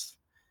else,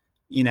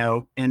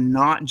 and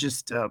not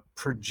just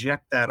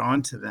project that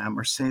onto them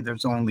or say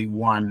there's only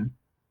one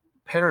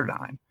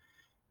paradigm.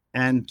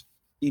 And,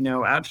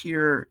 out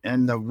here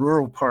in the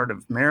rural part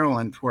of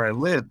Maryland where I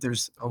live,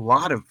 there's a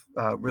lot of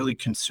really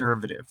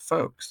conservative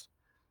folks.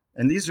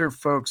 And these are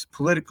folks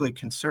politically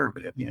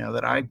conservative,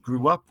 that I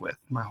grew up with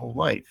my whole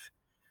life.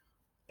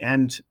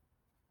 And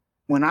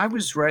when I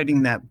was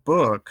writing that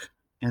book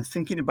and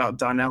thinking about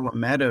Donella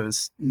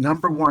Meadows'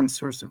 number one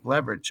source of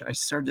leverage, I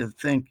started to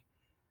think,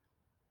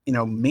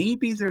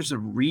 maybe there's a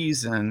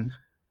reason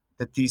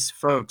that these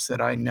folks that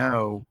I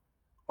know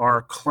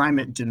are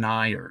climate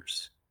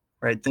deniers,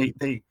 right?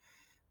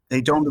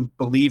 They don't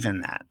believe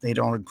in that. They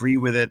don't agree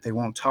with it. They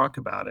won't talk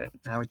about it.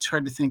 And I would try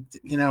to think,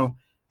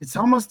 it's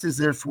almost as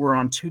if we're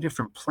on two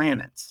different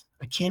planets.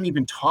 I can't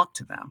even talk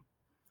to them.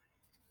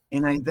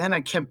 And then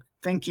I kept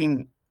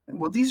thinking,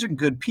 well, these are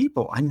good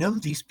people. I know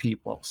these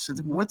people. So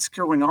what's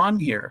going on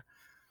here?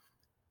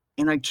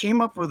 And I came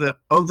up with a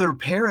other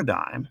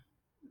paradigm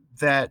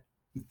that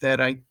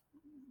I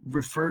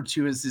refer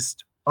to as this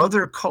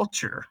other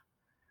culture.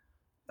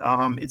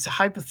 It's a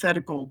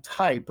hypothetical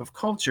type of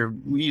culture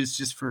we use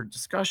just for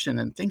discussion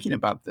and thinking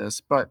about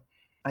this. But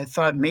I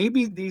thought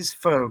maybe these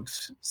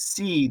folks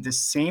see the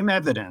same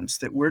evidence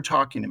that we're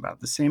talking about,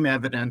 the same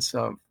evidence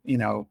of,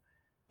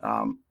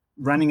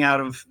 running out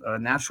of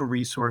natural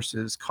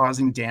resources,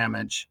 causing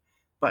damage.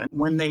 But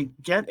when they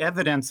get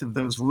evidence of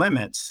those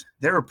limits,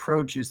 their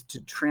approach is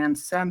to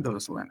transcend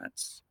those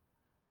limits.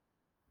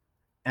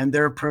 And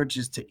their approach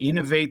is to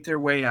innovate their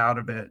way out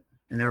of it.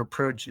 And their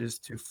approach is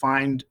to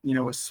find,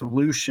 a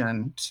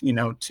solution,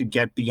 to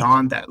get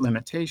beyond that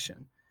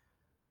limitation.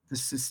 The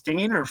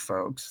sustainer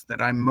folks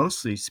that I'm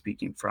mostly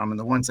speaking from, and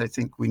the ones I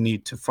think we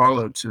need to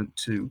follow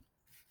to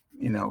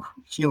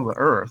heal the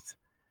earth,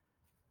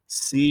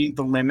 see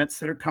the limits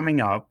that are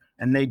coming up,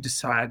 and they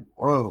decide,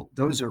 oh,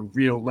 those are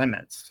real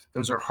limits.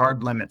 Those are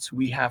hard limits.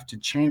 We have to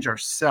change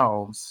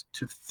ourselves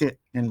to fit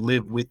and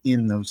live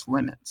within those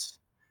limits.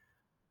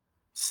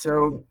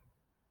 So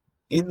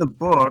in the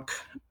book,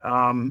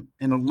 and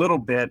a little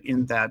bit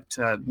in that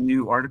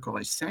new article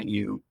I sent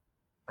you,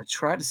 I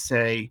try to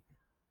say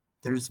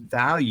there's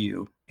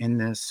value in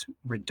this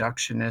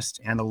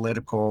reductionist,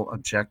 analytical,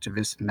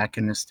 objectivist,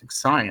 mechanistic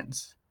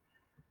science.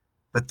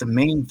 But the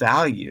main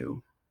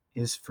value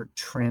is for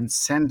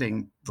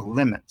transcending the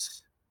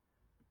limits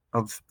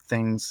of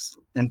things,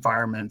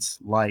 environments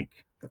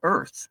like the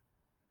Earth.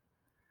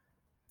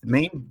 The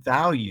main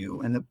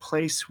value and the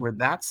place where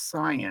that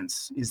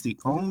science is the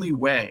only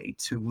way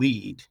to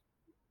lead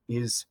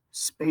is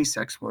space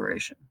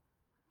exploration.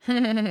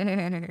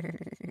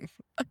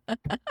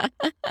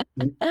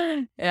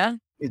 Yeah.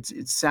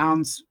 It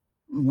sounds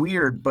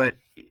weird, but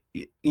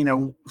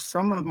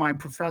some of my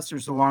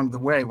professors along the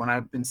way, when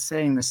I've been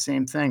saying the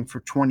same thing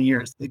for 20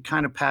 years, they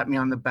kind of pat me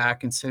on the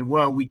back and say,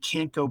 well, we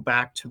can't go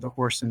back to the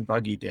horse and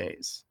buggy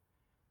days,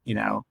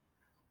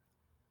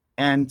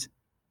 and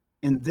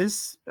in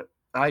this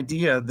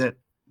idea that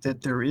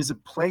there is a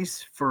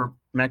place for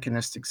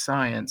mechanistic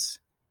science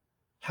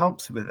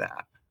helps with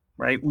that,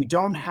 right? We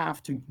don't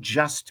have to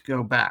just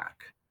go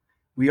back.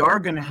 We are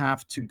going to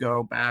have to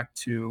go back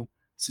to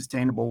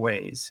sustainable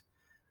ways.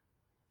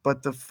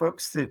 But the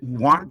folks that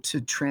want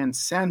to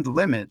transcend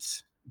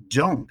limits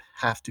don't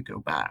have to go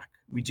back.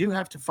 We do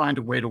have to find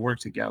a way to work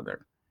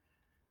together.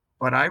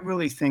 But I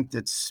really think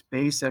that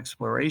space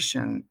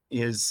exploration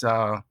is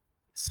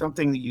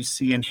something that you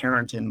see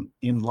inherent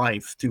in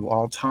life through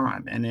all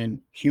time and in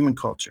human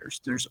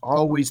cultures. There's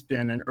always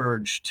been an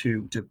urge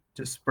to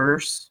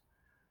disperse,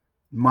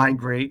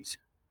 migrate,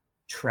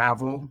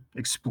 travel,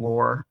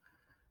 explore.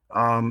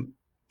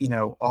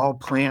 All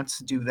plants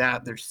do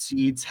that. Their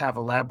seeds have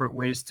elaborate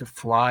ways to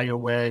fly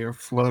away or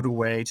float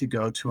away to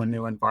go to a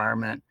new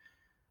environment.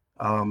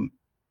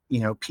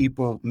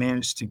 People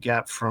manage to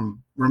get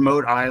from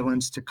remote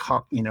islands to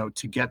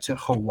get to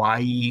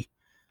Hawaii.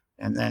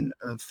 And then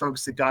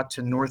folks that got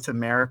to North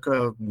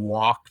America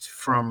walked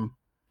from,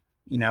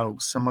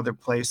 some other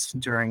place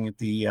during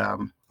the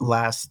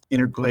last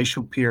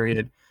interglacial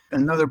period.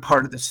 Another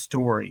part of the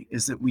story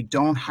is that we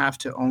don't have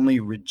to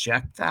only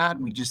reject that.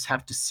 We just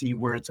have to see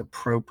where it's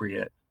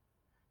appropriate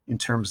in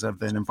terms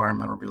of an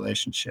environmental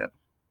relationship.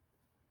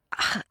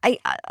 I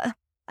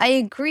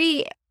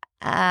agree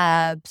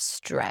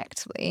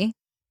abstractly,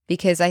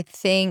 because I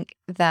think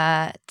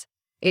that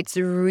it's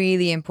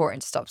really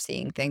important to stop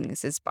seeing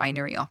things as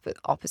binary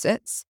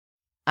opposites.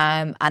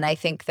 And I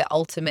think that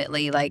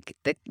ultimately, like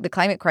the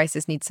climate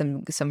crisis needs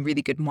some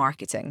really good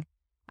marketing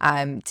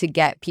to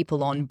get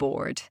people on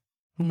board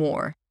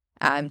more,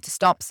 to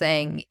stop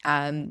saying,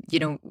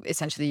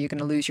 essentially you're going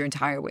to lose your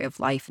entire way of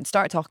life, and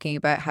start talking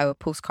about how a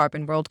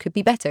post-carbon world could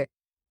be better.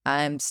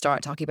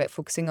 Start talking about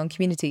focusing on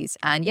communities.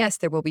 And yes,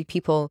 there will be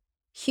people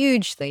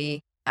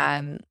hugely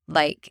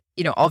Like,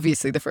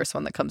 obviously the first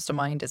one that comes to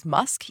mind is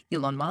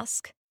Elon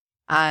Musk,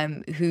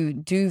 who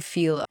do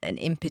feel an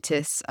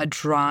impetus, a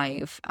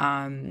drive,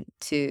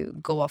 to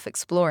go off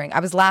exploring. I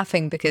was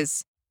laughing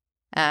because,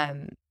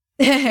 um,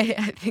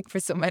 I think for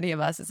so many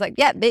of us, it's like,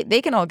 yeah,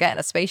 they can all get in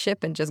a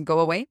spaceship and just go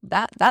away.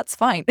 That's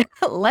fine.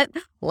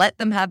 Let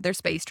them have their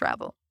space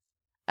travel.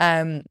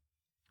 But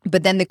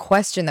then the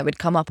question that would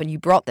come up, and you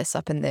brought this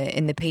up in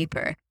the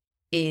paper,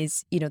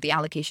 is, the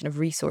allocation of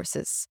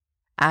resources.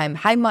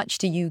 How much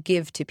do you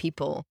give to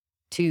people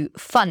to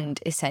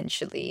fund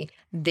essentially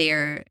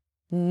their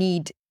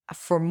need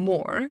for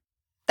more?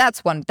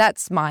 That's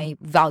my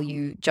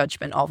value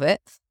judgment of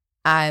it.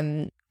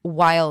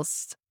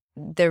 Whilst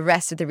the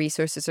rest of the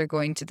resources are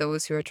going to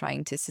those who are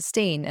trying to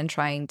sustain and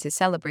trying to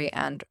celebrate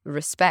and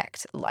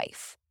respect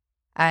life.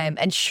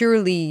 And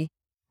surely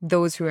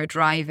those who are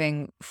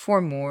driving for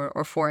more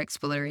or for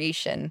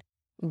exploration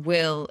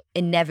will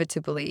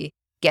inevitably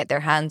get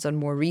their hands on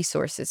more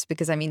resources,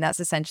 because that's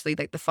essentially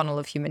like the funnel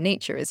of human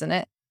nature, isn't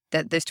it?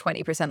 That there's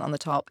 20% on the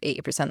top,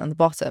 80% on the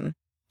bottom.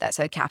 That's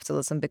how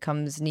capitalism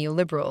becomes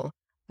neoliberal.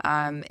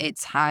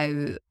 It's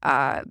how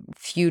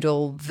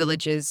feudal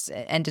villages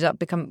ended up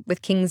become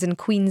with kings and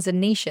queens and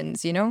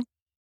nations,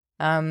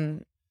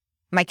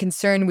 My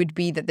concern would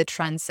be that the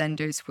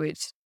transcenders would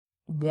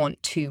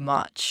want too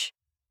much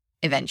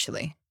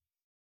eventually.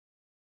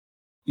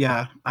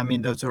 Yeah,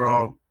 those are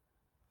all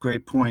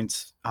great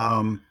points.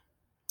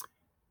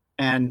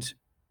 And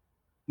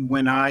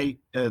when I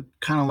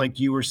kind of like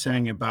you were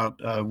saying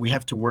about we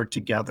have to work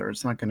together,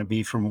 it's not going to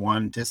be from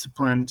one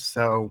discipline.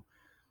 So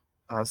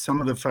some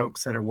of the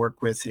folks that I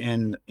work with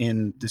in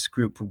this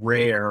group,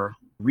 RARE,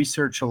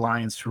 Research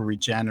Alliance for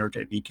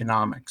Regenerative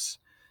Economics,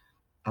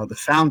 the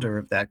founder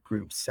of that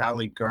group,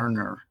 Sally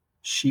Garner,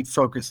 she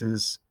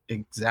focuses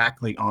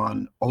exactly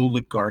on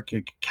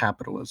oligarchic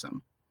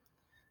capitalism.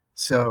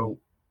 So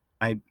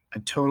I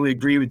totally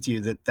agree with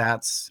you that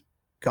that's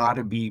got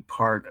to be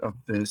part of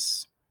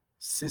this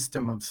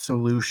system of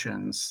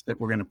solutions that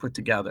we're going to put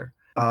together.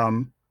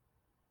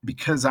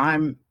 Because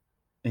I'm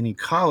an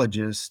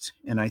ecologist,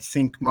 and I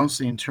think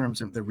mostly in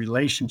terms of the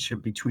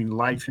relationship between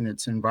life and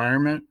its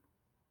environment,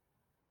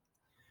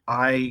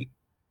 I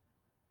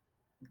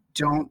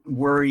don't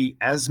worry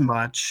as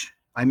much.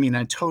 I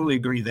totally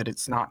agree that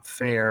it's not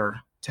fair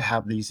to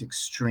have these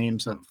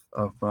extremes of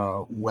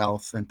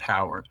wealth and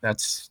power.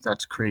 That's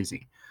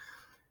crazy.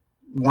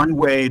 One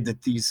way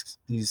that these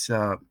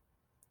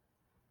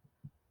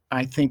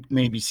I think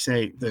maybe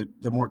say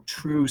the more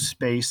true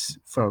space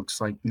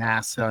folks like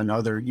NASA and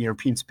other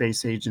European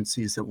space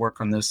agencies that work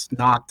on this,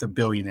 not the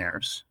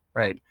billionaires,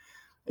 right,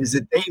 is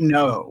that they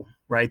know,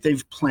 right,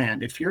 they've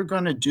planned, if you're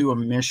going to do a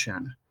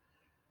mission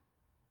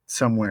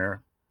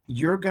somewhere,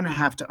 you're going to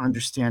have to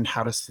understand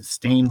how to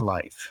sustain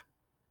life.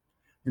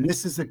 And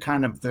this is the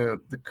kind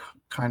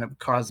of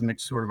cosmic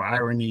sort of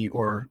irony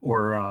or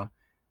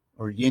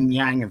yin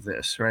yang of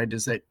this, right?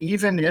 Is that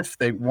even if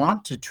they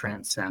want to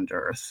transcend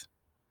Earth,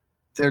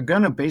 they're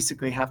going to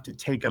basically have to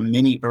take a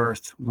mini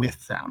Earth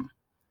with them.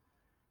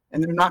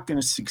 And they're not going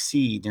to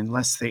succeed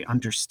unless they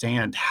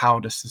understand how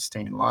to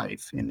sustain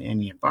life in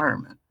any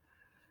environment.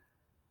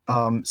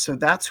 So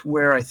that's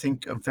where I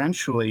think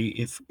eventually,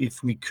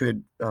 if we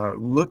could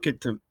look at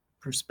the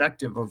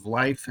perspective of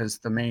life as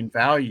the main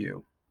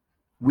value,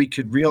 we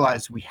could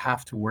realize we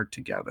have to work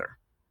together.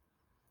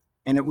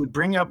 And it would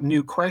bring up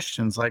new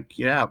questions like,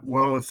 yeah,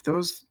 well, if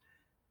those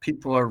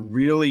people are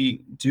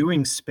really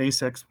doing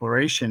space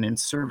exploration in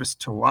service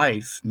to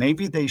life,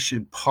 maybe they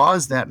should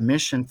pause that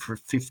mission for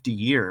 50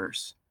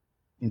 years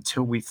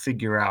until we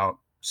figure out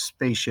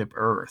Spaceship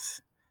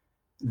Earth.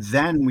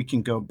 Then we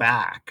can go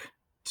back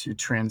to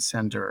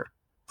transcender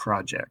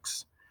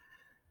projects.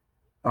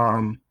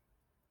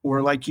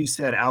 Or like you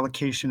said,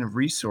 allocation of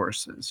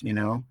resources,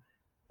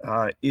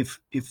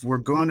 if we're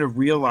going to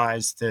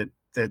realize that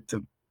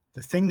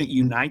the thing that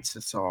unites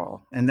us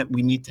all and that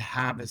we need to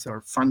have as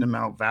our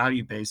fundamental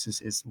value basis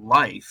is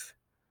life,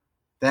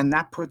 then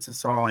that puts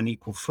us all on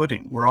equal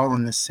footing. We're all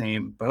in the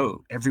same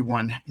boat.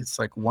 Everyone, it's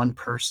like one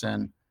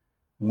person,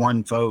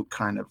 one vote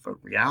kind of a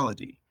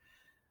reality.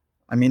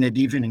 It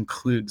even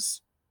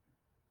includes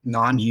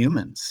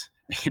non-humans,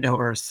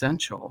 are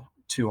essential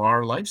to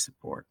our life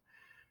support.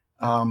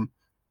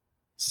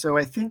 So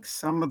I think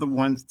some of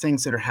the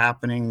things that are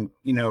happening,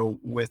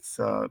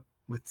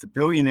 with the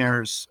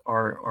billionaires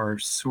are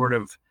sort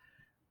of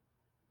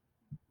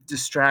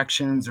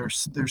distractions, or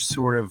they're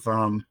sort of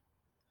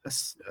a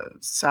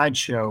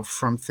sideshow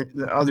from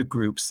the other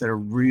groups that are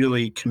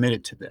really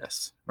committed to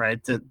this,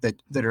 right?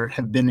 That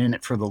have been in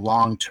it for the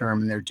long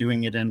term, and they're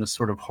doing it in a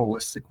sort of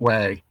holistic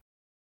way.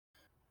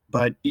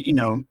 But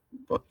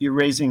you're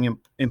raising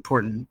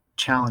important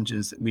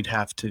challenges that we'd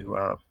have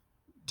to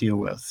deal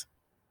with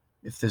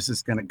if this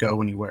is going to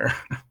go anywhere.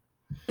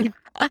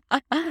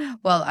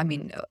 Well,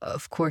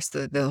 of course,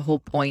 the whole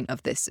point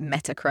of this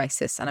meta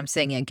crisis, and I'm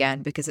saying it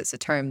again because it's a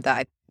term that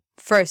I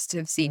first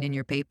have seen in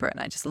your paper and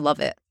I just love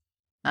it.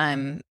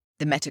 The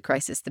meta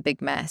crisis, the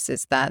big mess,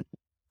 is that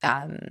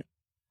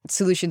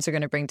solutions are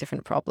going to bring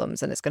different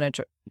problems, and it's going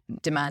to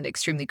demand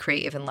extremely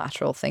creative and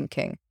lateral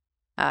thinking.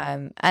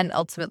 And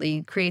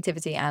ultimately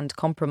creativity and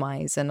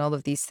compromise and all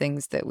of these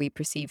things that we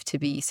perceive to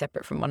be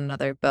separate from one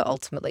another, but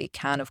ultimately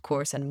can, of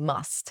course, and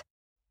must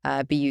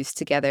be used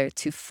together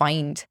to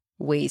find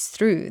ways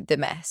through the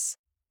mess.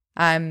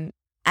 And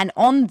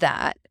on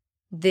that,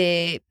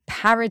 the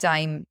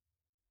paradigm,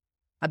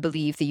 I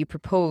believe, that you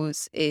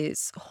propose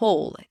is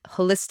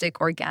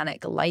holistic,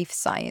 organic life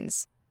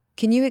science.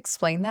 Can you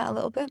explain that a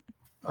little bit?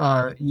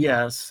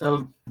 Yes.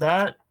 So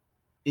that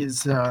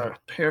is a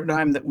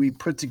paradigm that we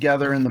put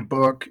together in the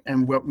book.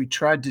 And what we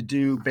tried to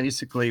do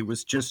basically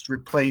was just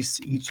replace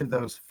each of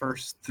those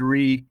first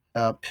three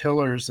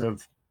pillars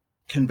of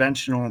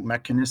conventional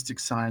mechanistic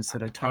science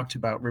that I talked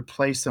about,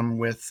 replace them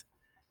with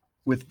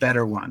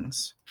better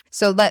ones.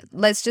 So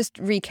let's just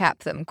recap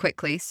them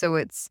quickly. So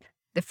it's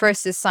the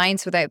first is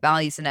science without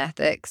values and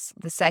ethics.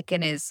 The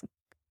second is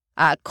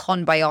a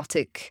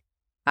conbiotic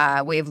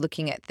way of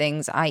looking at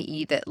things,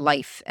 i.e. that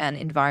life and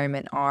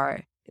environment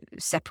are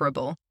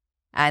separable.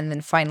 And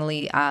then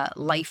finally,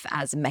 life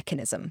as a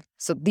mechanism.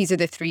 So these are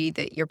the three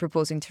that you're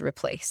proposing to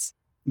replace.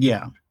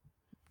 Yeah.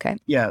 Okay.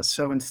 Yeah.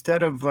 So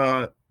instead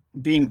of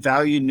being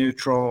value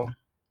neutral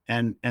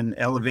and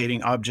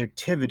elevating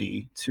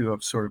objectivity to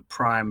a sort of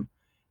prime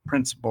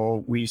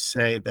principle, we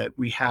say that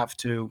we have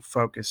to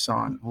focus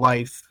on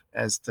life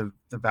as the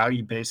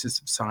value basis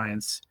of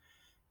science.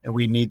 And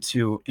we need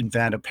to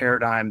invent a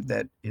paradigm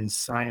that is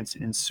science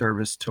in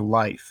service to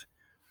life.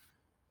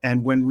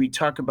 And when we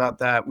talk about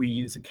that, we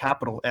use a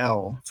capital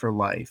L for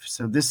life.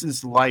 So this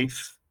is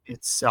life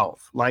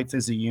itself. Life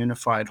is a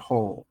unified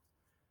whole,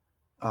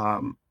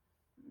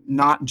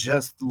 not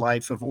just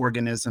life of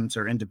organisms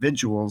or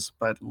individuals,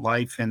 but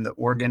life in the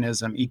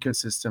organism,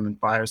 ecosystem,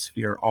 and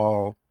biosphere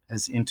all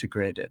as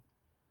integrated.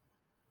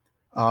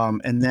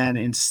 And then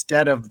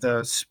instead of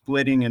the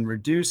splitting and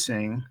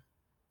reducing,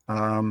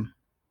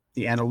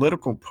 the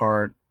analytical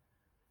part,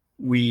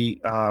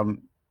 we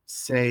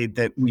say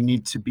that we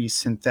need to be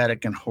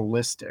synthetic and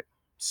holistic.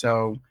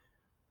 So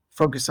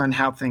focus on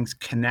how things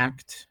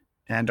connect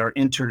and are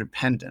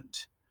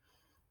interdependent.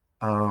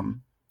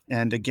 And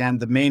again,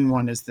 the main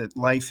one is that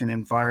life and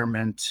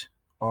environment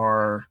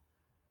are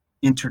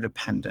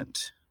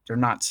interdependent. They're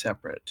not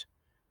separate.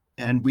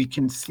 And we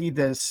can see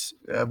this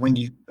when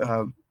you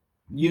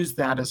use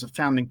that as a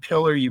founding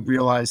pillar, you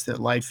realize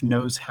that life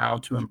knows how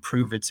to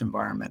improve its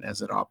environment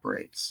as it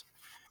operates.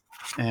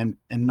 And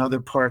another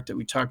part that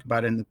we talk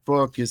about in the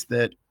book is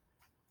that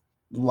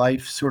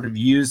life sort of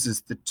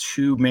uses the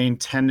two main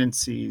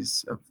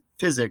tendencies of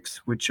physics,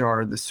 which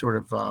are the sort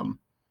of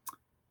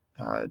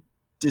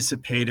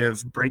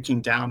dissipative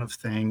breaking down of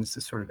things,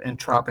 the sort of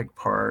entropic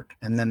part,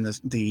 and then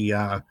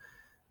the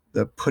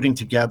putting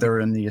together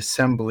and the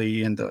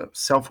assembly and the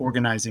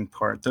self-organizing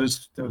part.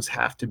 Those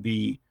have to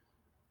be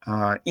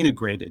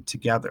integrated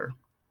together.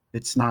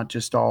 It's not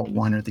just all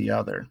one or the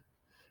other.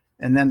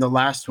 And then the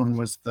last one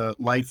was the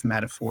life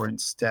metaphor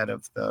instead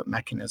of the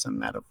mechanism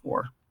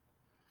metaphor.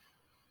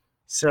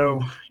 So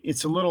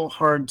it's a little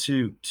hard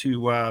to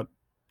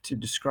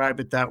describe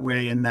it that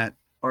way. In that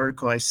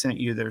article I sent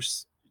you,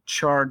 there's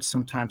charts.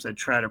 Sometimes I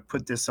try to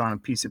put this on a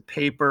piece of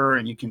paper,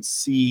 and you can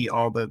see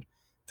all the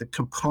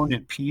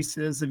component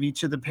pieces of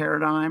each of the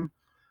paradigm.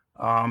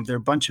 There are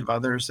a bunch of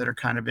others that are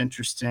kind of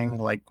interesting.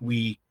 Like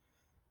we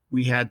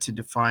had to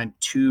define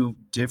two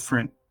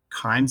different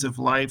kinds of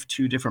life,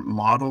 two different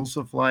models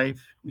of life.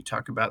 We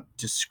talk about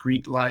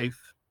discrete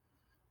life,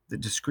 the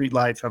discrete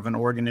life of an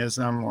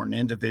organism or an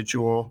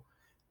individual,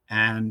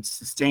 and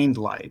sustained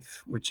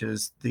life, which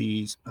is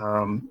the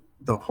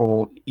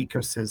whole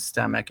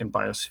ecosystemic and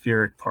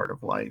biospheric part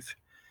of life.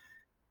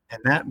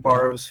 And that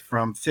borrows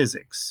from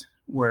physics,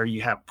 where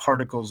you have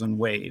particles and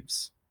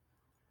waves.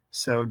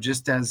 So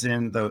just as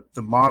in the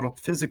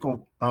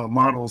physical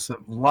models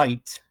of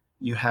light,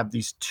 you have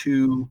these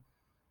two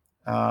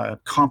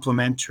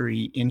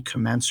complementary,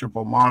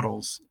 incommensurable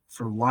models.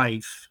 For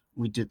life,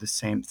 we did the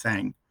same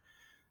thing.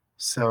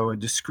 So a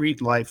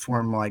discrete life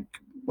form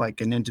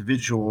like an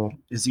individual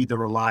is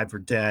either alive or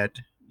dead.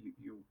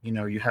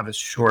 You have a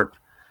short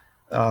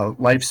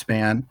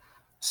lifespan.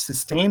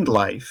 Sustained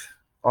life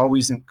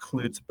always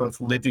includes both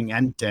living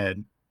and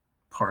dead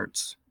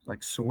parts,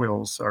 like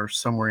soils are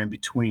somewhere in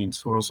between.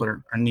 Soils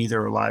are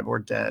neither alive or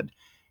dead.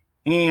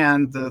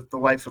 And the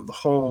life of the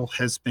whole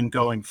has been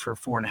going for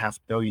 4.5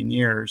 billion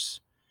years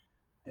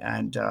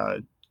and,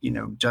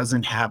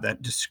 doesn't have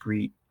that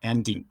discrete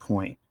ending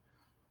point.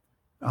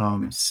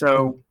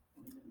 So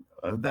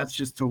that's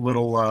just a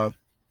little,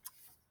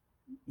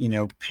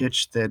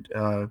 pitch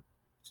that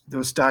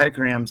those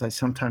diagrams, I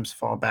sometimes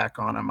fall back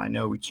on them. I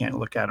know we can't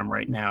look at them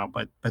right now,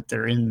 but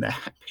they're in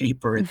that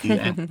paper at the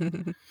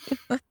end.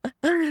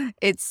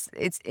 It's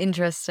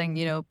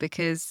interesting,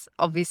 because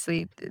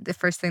obviously the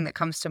first thing that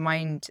comes to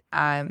mind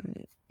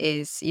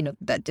is,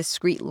 that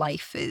discrete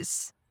life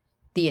is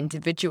the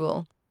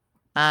individual.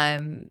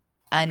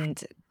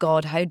 And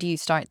God, how do you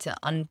start to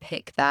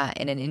unpick that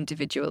in an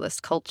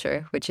individualist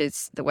culture, which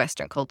is the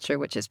Western culture,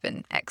 which has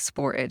been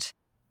exported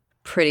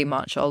pretty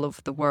much all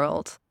over the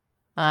world?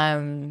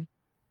 Um,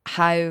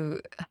 how,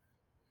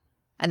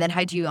 and then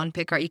how do you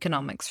unpick our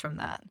economics from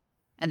that?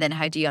 And then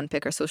how do you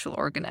unpick our social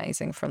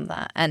organizing from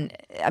that? And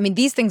I mean,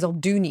 these things all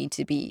do need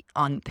to be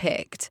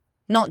unpicked,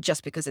 not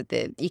just because of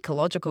the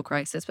ecological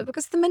crisis, but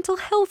because of the mental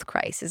health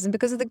crisis and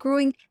because of the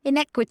growing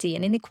inequity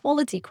and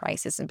inequality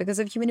crisis and because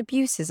of human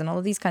abuses and all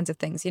of these kinds of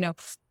things,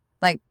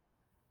 like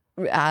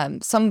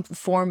some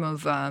form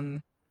of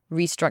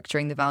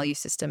restructuring the value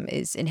system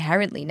is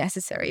inherently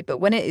necessary. But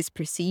when it is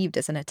perceived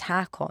as an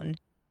attack on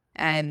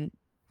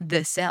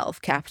the self,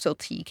 capital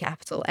T,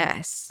 capital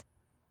S,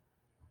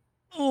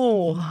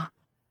 oh,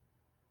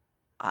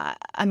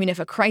 I mean, if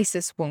a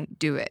crisis won't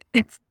do it,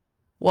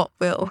 what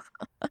will?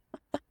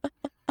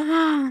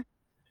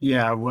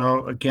 Yeah,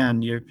 well,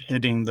 again, you're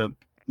hitting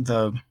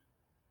the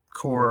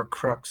core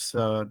crux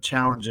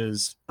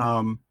challenges.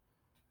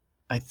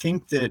 I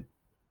think that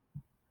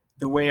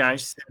the way I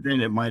said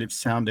it, it might have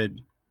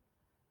sounded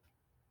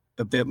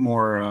a bit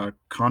more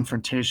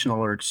confrontational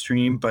or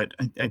extreme, but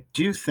I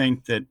do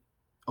think that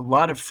a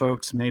lot of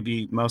folks,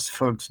 maybe most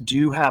folks,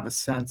 do have a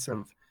sense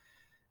of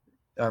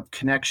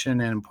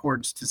connection and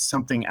importance to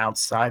something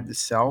outside the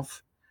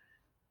self.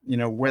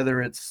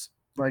 Whether it's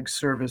like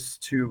service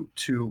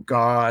to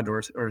God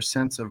or a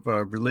sense of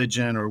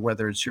religion, or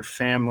whether it's your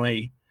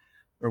family,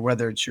 or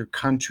whether it's your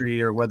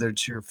country, or whether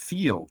it's your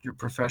field, your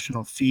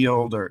professional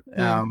field, or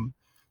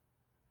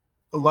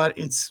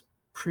it's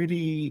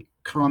pretty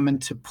common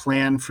to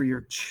plan for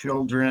your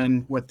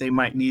children, what they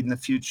might need in the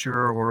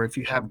future, or if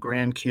you have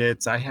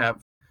grandkids. I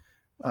have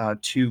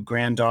two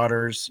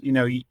granddaughters.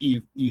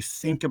 You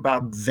think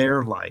about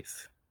their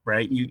life,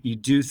 right? You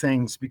do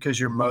things because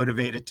you're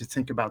motivated to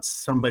think about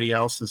somebody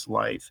else's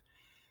life.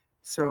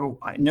 So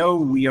I know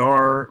we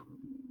are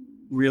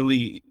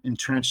really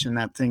entrenched in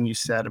that thing you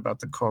said about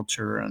the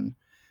culture,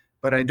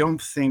 but I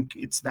don't think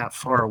it's that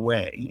far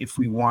away if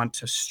we want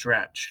to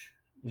stretch.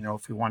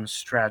 If we want to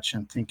stretch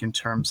and think in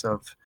terms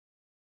of,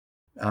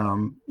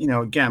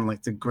 again,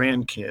 like the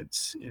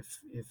grandkids.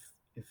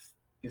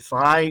 If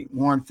I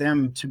want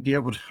them to be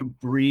able to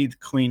breathe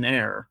clean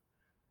air,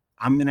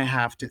 I'm going to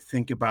have to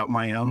think about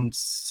my own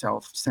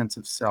sense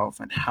of self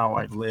and how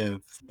I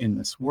live in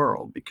this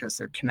world, because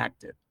they're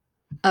connected.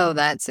 Oh,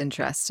 that's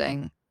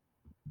interesting.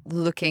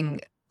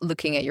 Looking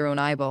at your own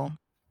eyeball,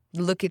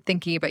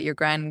 thinking about your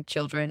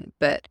grandchildren,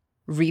 but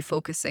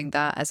refocusing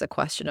that as a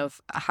question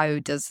of how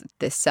does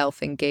this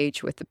self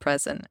engage with the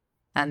present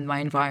and my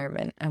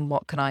environment, and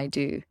what can I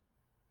do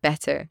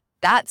better?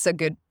 That's a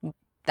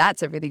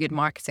really good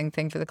marketing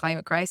thing for the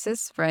climate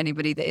crisis. For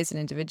anybody that is an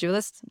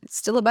individualist, it's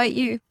still about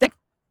you.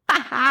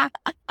 I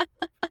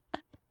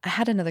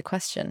had another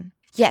question.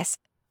 Yes.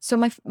 So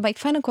my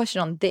final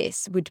question on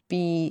this would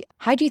be,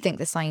 how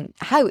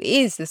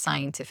is the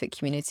scientific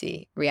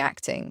community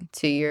reacting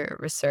to your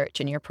research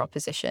and your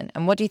proposition?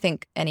 And what do you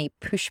think any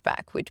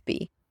pushback would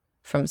be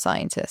from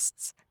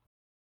scientists?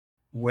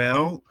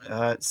 Well,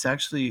 it's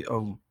actually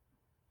a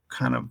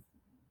kind of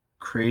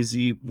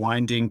crazy,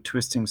 winding,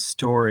 twisting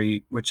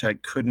story, which I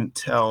couldn't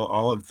tell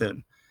all of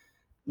the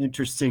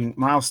interesting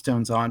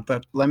milestones on.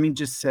 But let me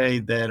just say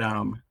that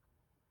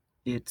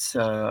it's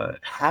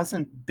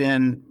hasn't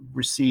been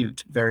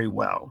received very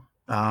well.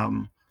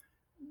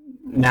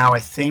 Now, I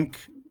think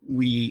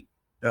we,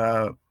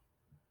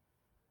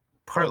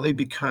 partly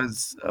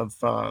because of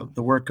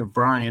the work of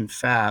Brian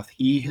Fath,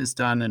 he has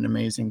done an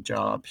amazing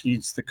job.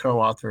 He's the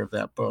co-author of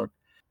that book,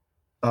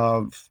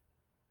 of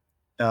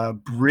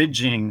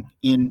bridging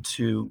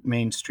into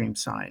mainstream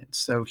science.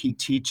 So he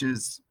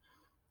teaches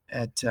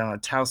at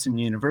Towson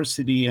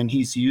University, and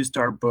he's used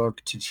our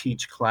book to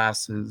teach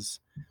classes.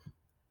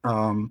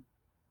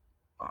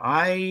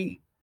 I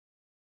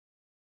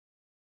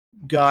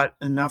got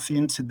enough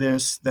into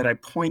this that I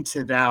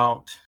pointed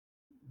out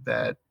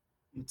that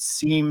it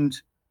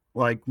seemed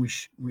like we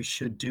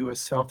should do a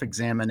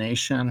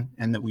self-examination,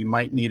 and that we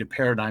might need a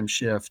paradigm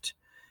shift,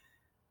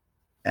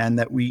 and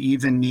that we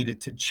even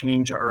needed to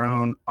change our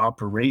own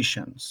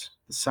operations.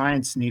 The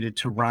science needed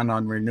to run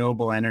on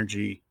renewable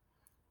energy,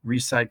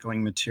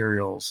 recycling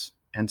materials,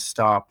 and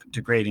stop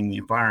degrading the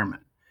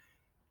environment.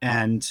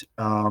 And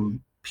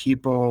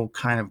people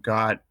kind of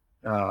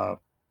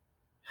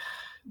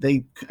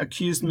they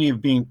accused me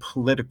of being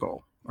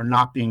political or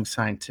not being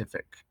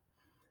scientific.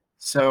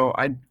 So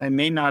I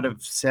may not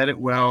have said it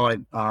well,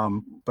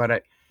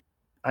 but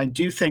I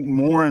do think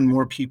more and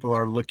more people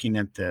are looking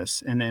at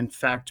this. And in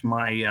fact,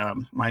 my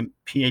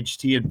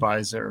PhD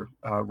advisor,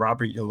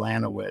 Robert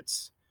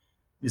Yolanowitz,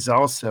 is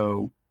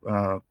also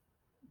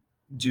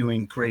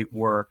doing great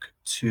work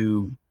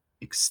to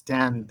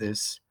extend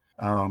this.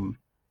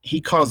 He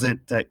calls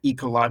it the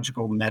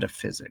ecological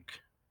metaphysic,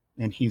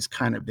 and he's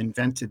kind of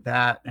invented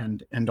that,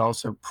 and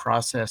also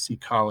process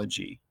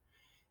ecology,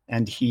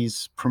 and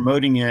he's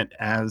promoting it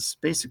as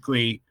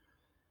basically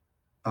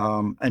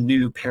a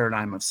new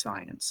paradigm of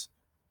science.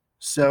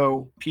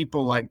 So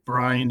people like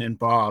Brian and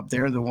Bob,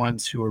 they're the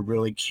ones who are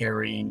really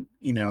carrying,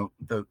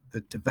 the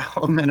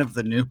development of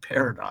the new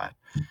paradigm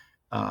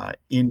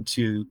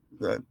into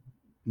the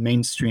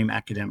mainstream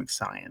academic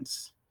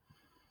science.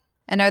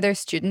 And are their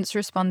students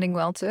responding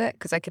well to it?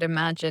 Because I could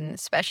imagine,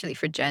 especially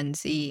for Gen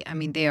Z, I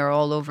mean, they are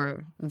all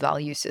over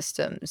value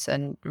systems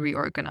and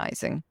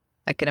reorganizing.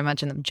 I could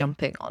imagine them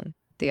jumping on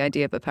the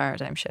idea of a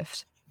paradigm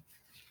shift.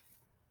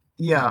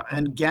 Yeah,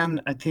 and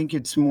again, I think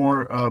it's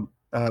more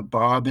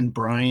Bob and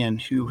Brian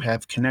who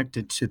have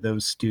connected to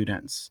those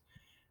students.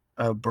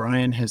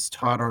 Brian has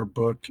taught our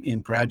book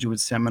in graduate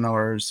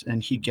seminars,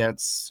 and he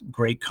gets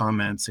great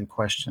comments and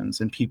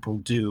questions, and people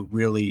do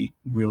really,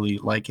 really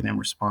like it and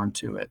respond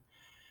to it.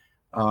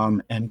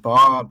 And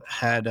Bob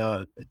had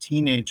a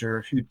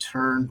teenager who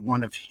turned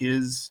one of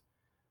his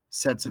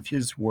sets of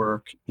his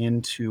work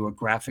into a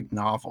graphic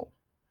novel.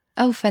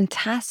 Oh,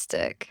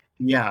 fantastic.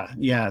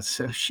 Yeah.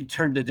 So she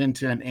turned it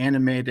into an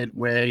animated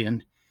way,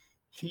 and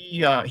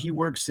he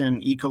works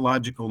in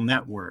ecological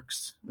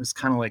networks. It's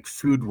kind of like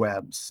food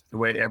webs, the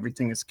way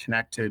everything is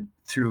connected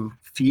through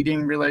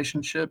feeding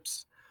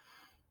relationships.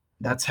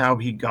 That's how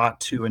he got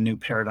to a new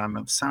paradigm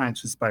of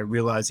science, was by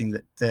realizing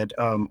that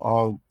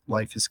all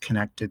life is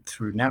connected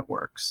through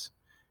networks,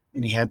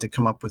 and he had to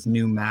come up with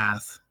new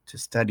math to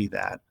study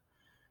that.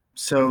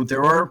 So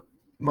there are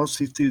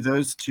mostly through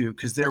those two,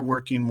 because they're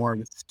working more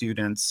with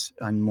students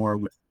and more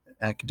with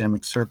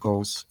academic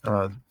circles.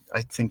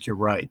 I think you're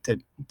right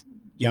that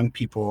young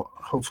people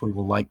hopefully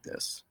will like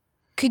this.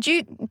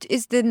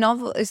 Is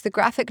the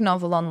graphic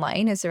novel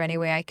online? Is there any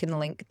way I can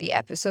link the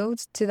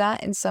episodes to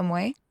that in some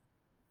way?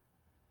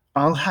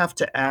 I'll have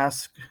to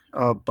ask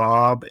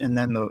Bob and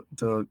then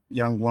the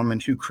young woman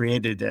who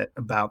created it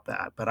about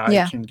that, but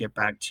I can get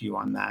back to you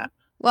on that.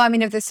 Well, I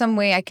mean, if there's some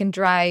way I can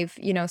drive,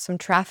 some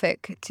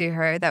traffic to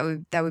her,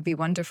 that would be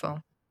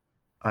wonderful.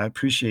 I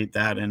appreciate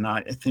that, and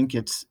I think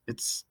it's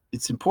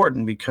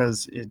important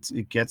because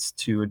it gets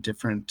to a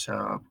different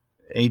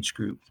age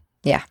group.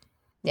 Yeah,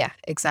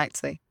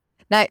 exactly.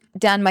 Now,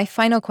 Dan, my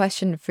final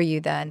question for you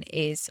then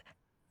is,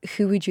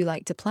 who would you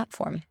like to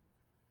platform?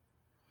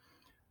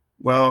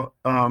 Well,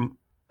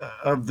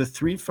 of the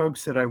three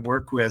folks that I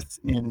work with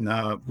in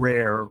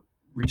RARE,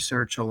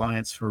 Research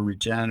Alliance for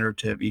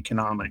Regenerative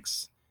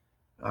Economics,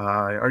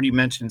 I already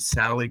mentioned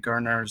Sally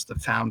Garner as the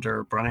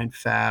founder, Brian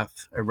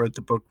Pfaff, I wrote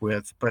the book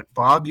with, but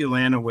Bob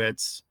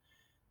Ulanowitz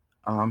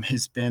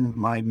has been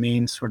my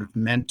main sort of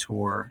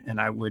mentor,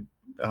 and I would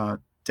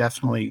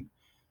definitely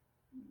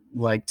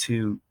like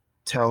to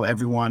tell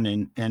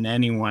everyone and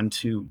anyone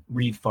to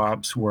read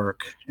Bob's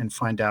work and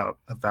find out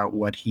about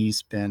what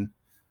he's been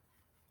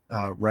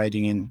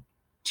writing and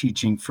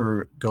teaching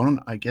for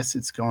I guess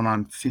it's going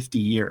on 50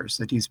 years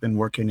that he's been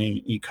working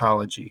in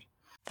ecology.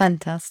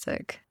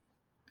 Fantastic.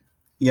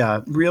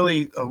 Yeah,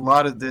 really, a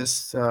lot of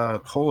this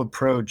whole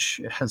approach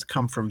has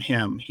come from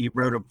him. He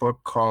wrote a book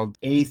called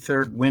A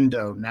Third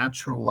Window,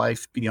 Natural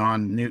Life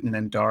Beyond Newton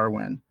and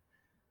Darwin.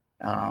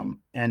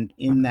 And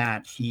in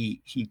that,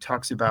 he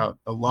talks about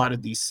a lot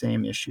of these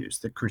same issues,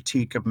 the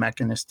critique of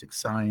mechanistic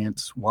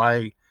science,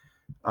 why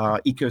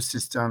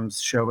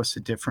ecosystems show us a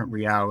different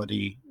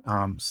reality.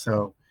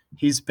 So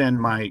he's been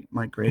my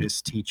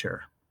greatest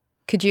teacher.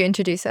 Could you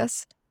introduce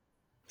us?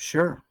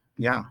 Sure.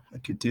 Yeah, I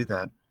could do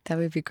that. That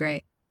would be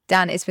great.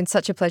 Dan, it's been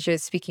such a pleasure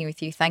speaking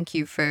with you. Thank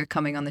you for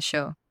coming on the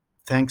show.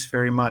 Thanks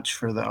very much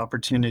for the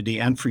opportunity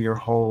and for your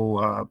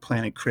whole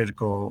Planet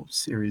Critical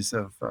series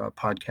of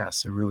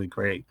podcasts. They're really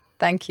great.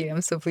 Thank you.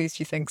 I'm so pleased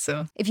you think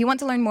so. If you want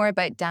to learn more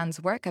about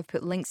Dan's work, I've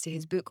put links to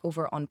his book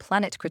over on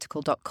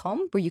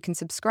planetcritical.com, where you can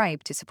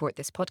subscribe to support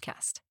this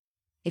podcast.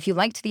 If you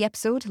liked the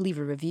episode, leave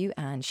a review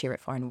and share it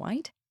far and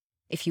wide.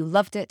 If you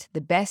loved it, the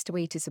best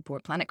way to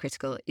support Planet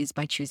Critical is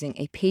by choosing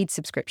a paid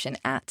subscription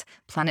at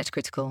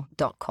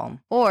planetcritical.com,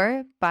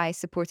 or by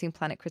supporting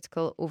Planet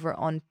Critical over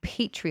on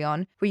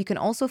Patreon, where you can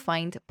also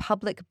find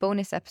public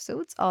bonus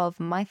episodes of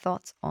my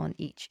thoughts on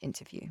each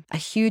interview. A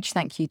huge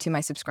thank you to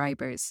my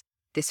subscribers.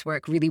 This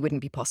work really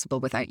wouldn't be possible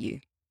without you.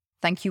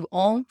 Thank you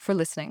all for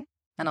listening,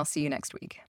 and I'll see you next week.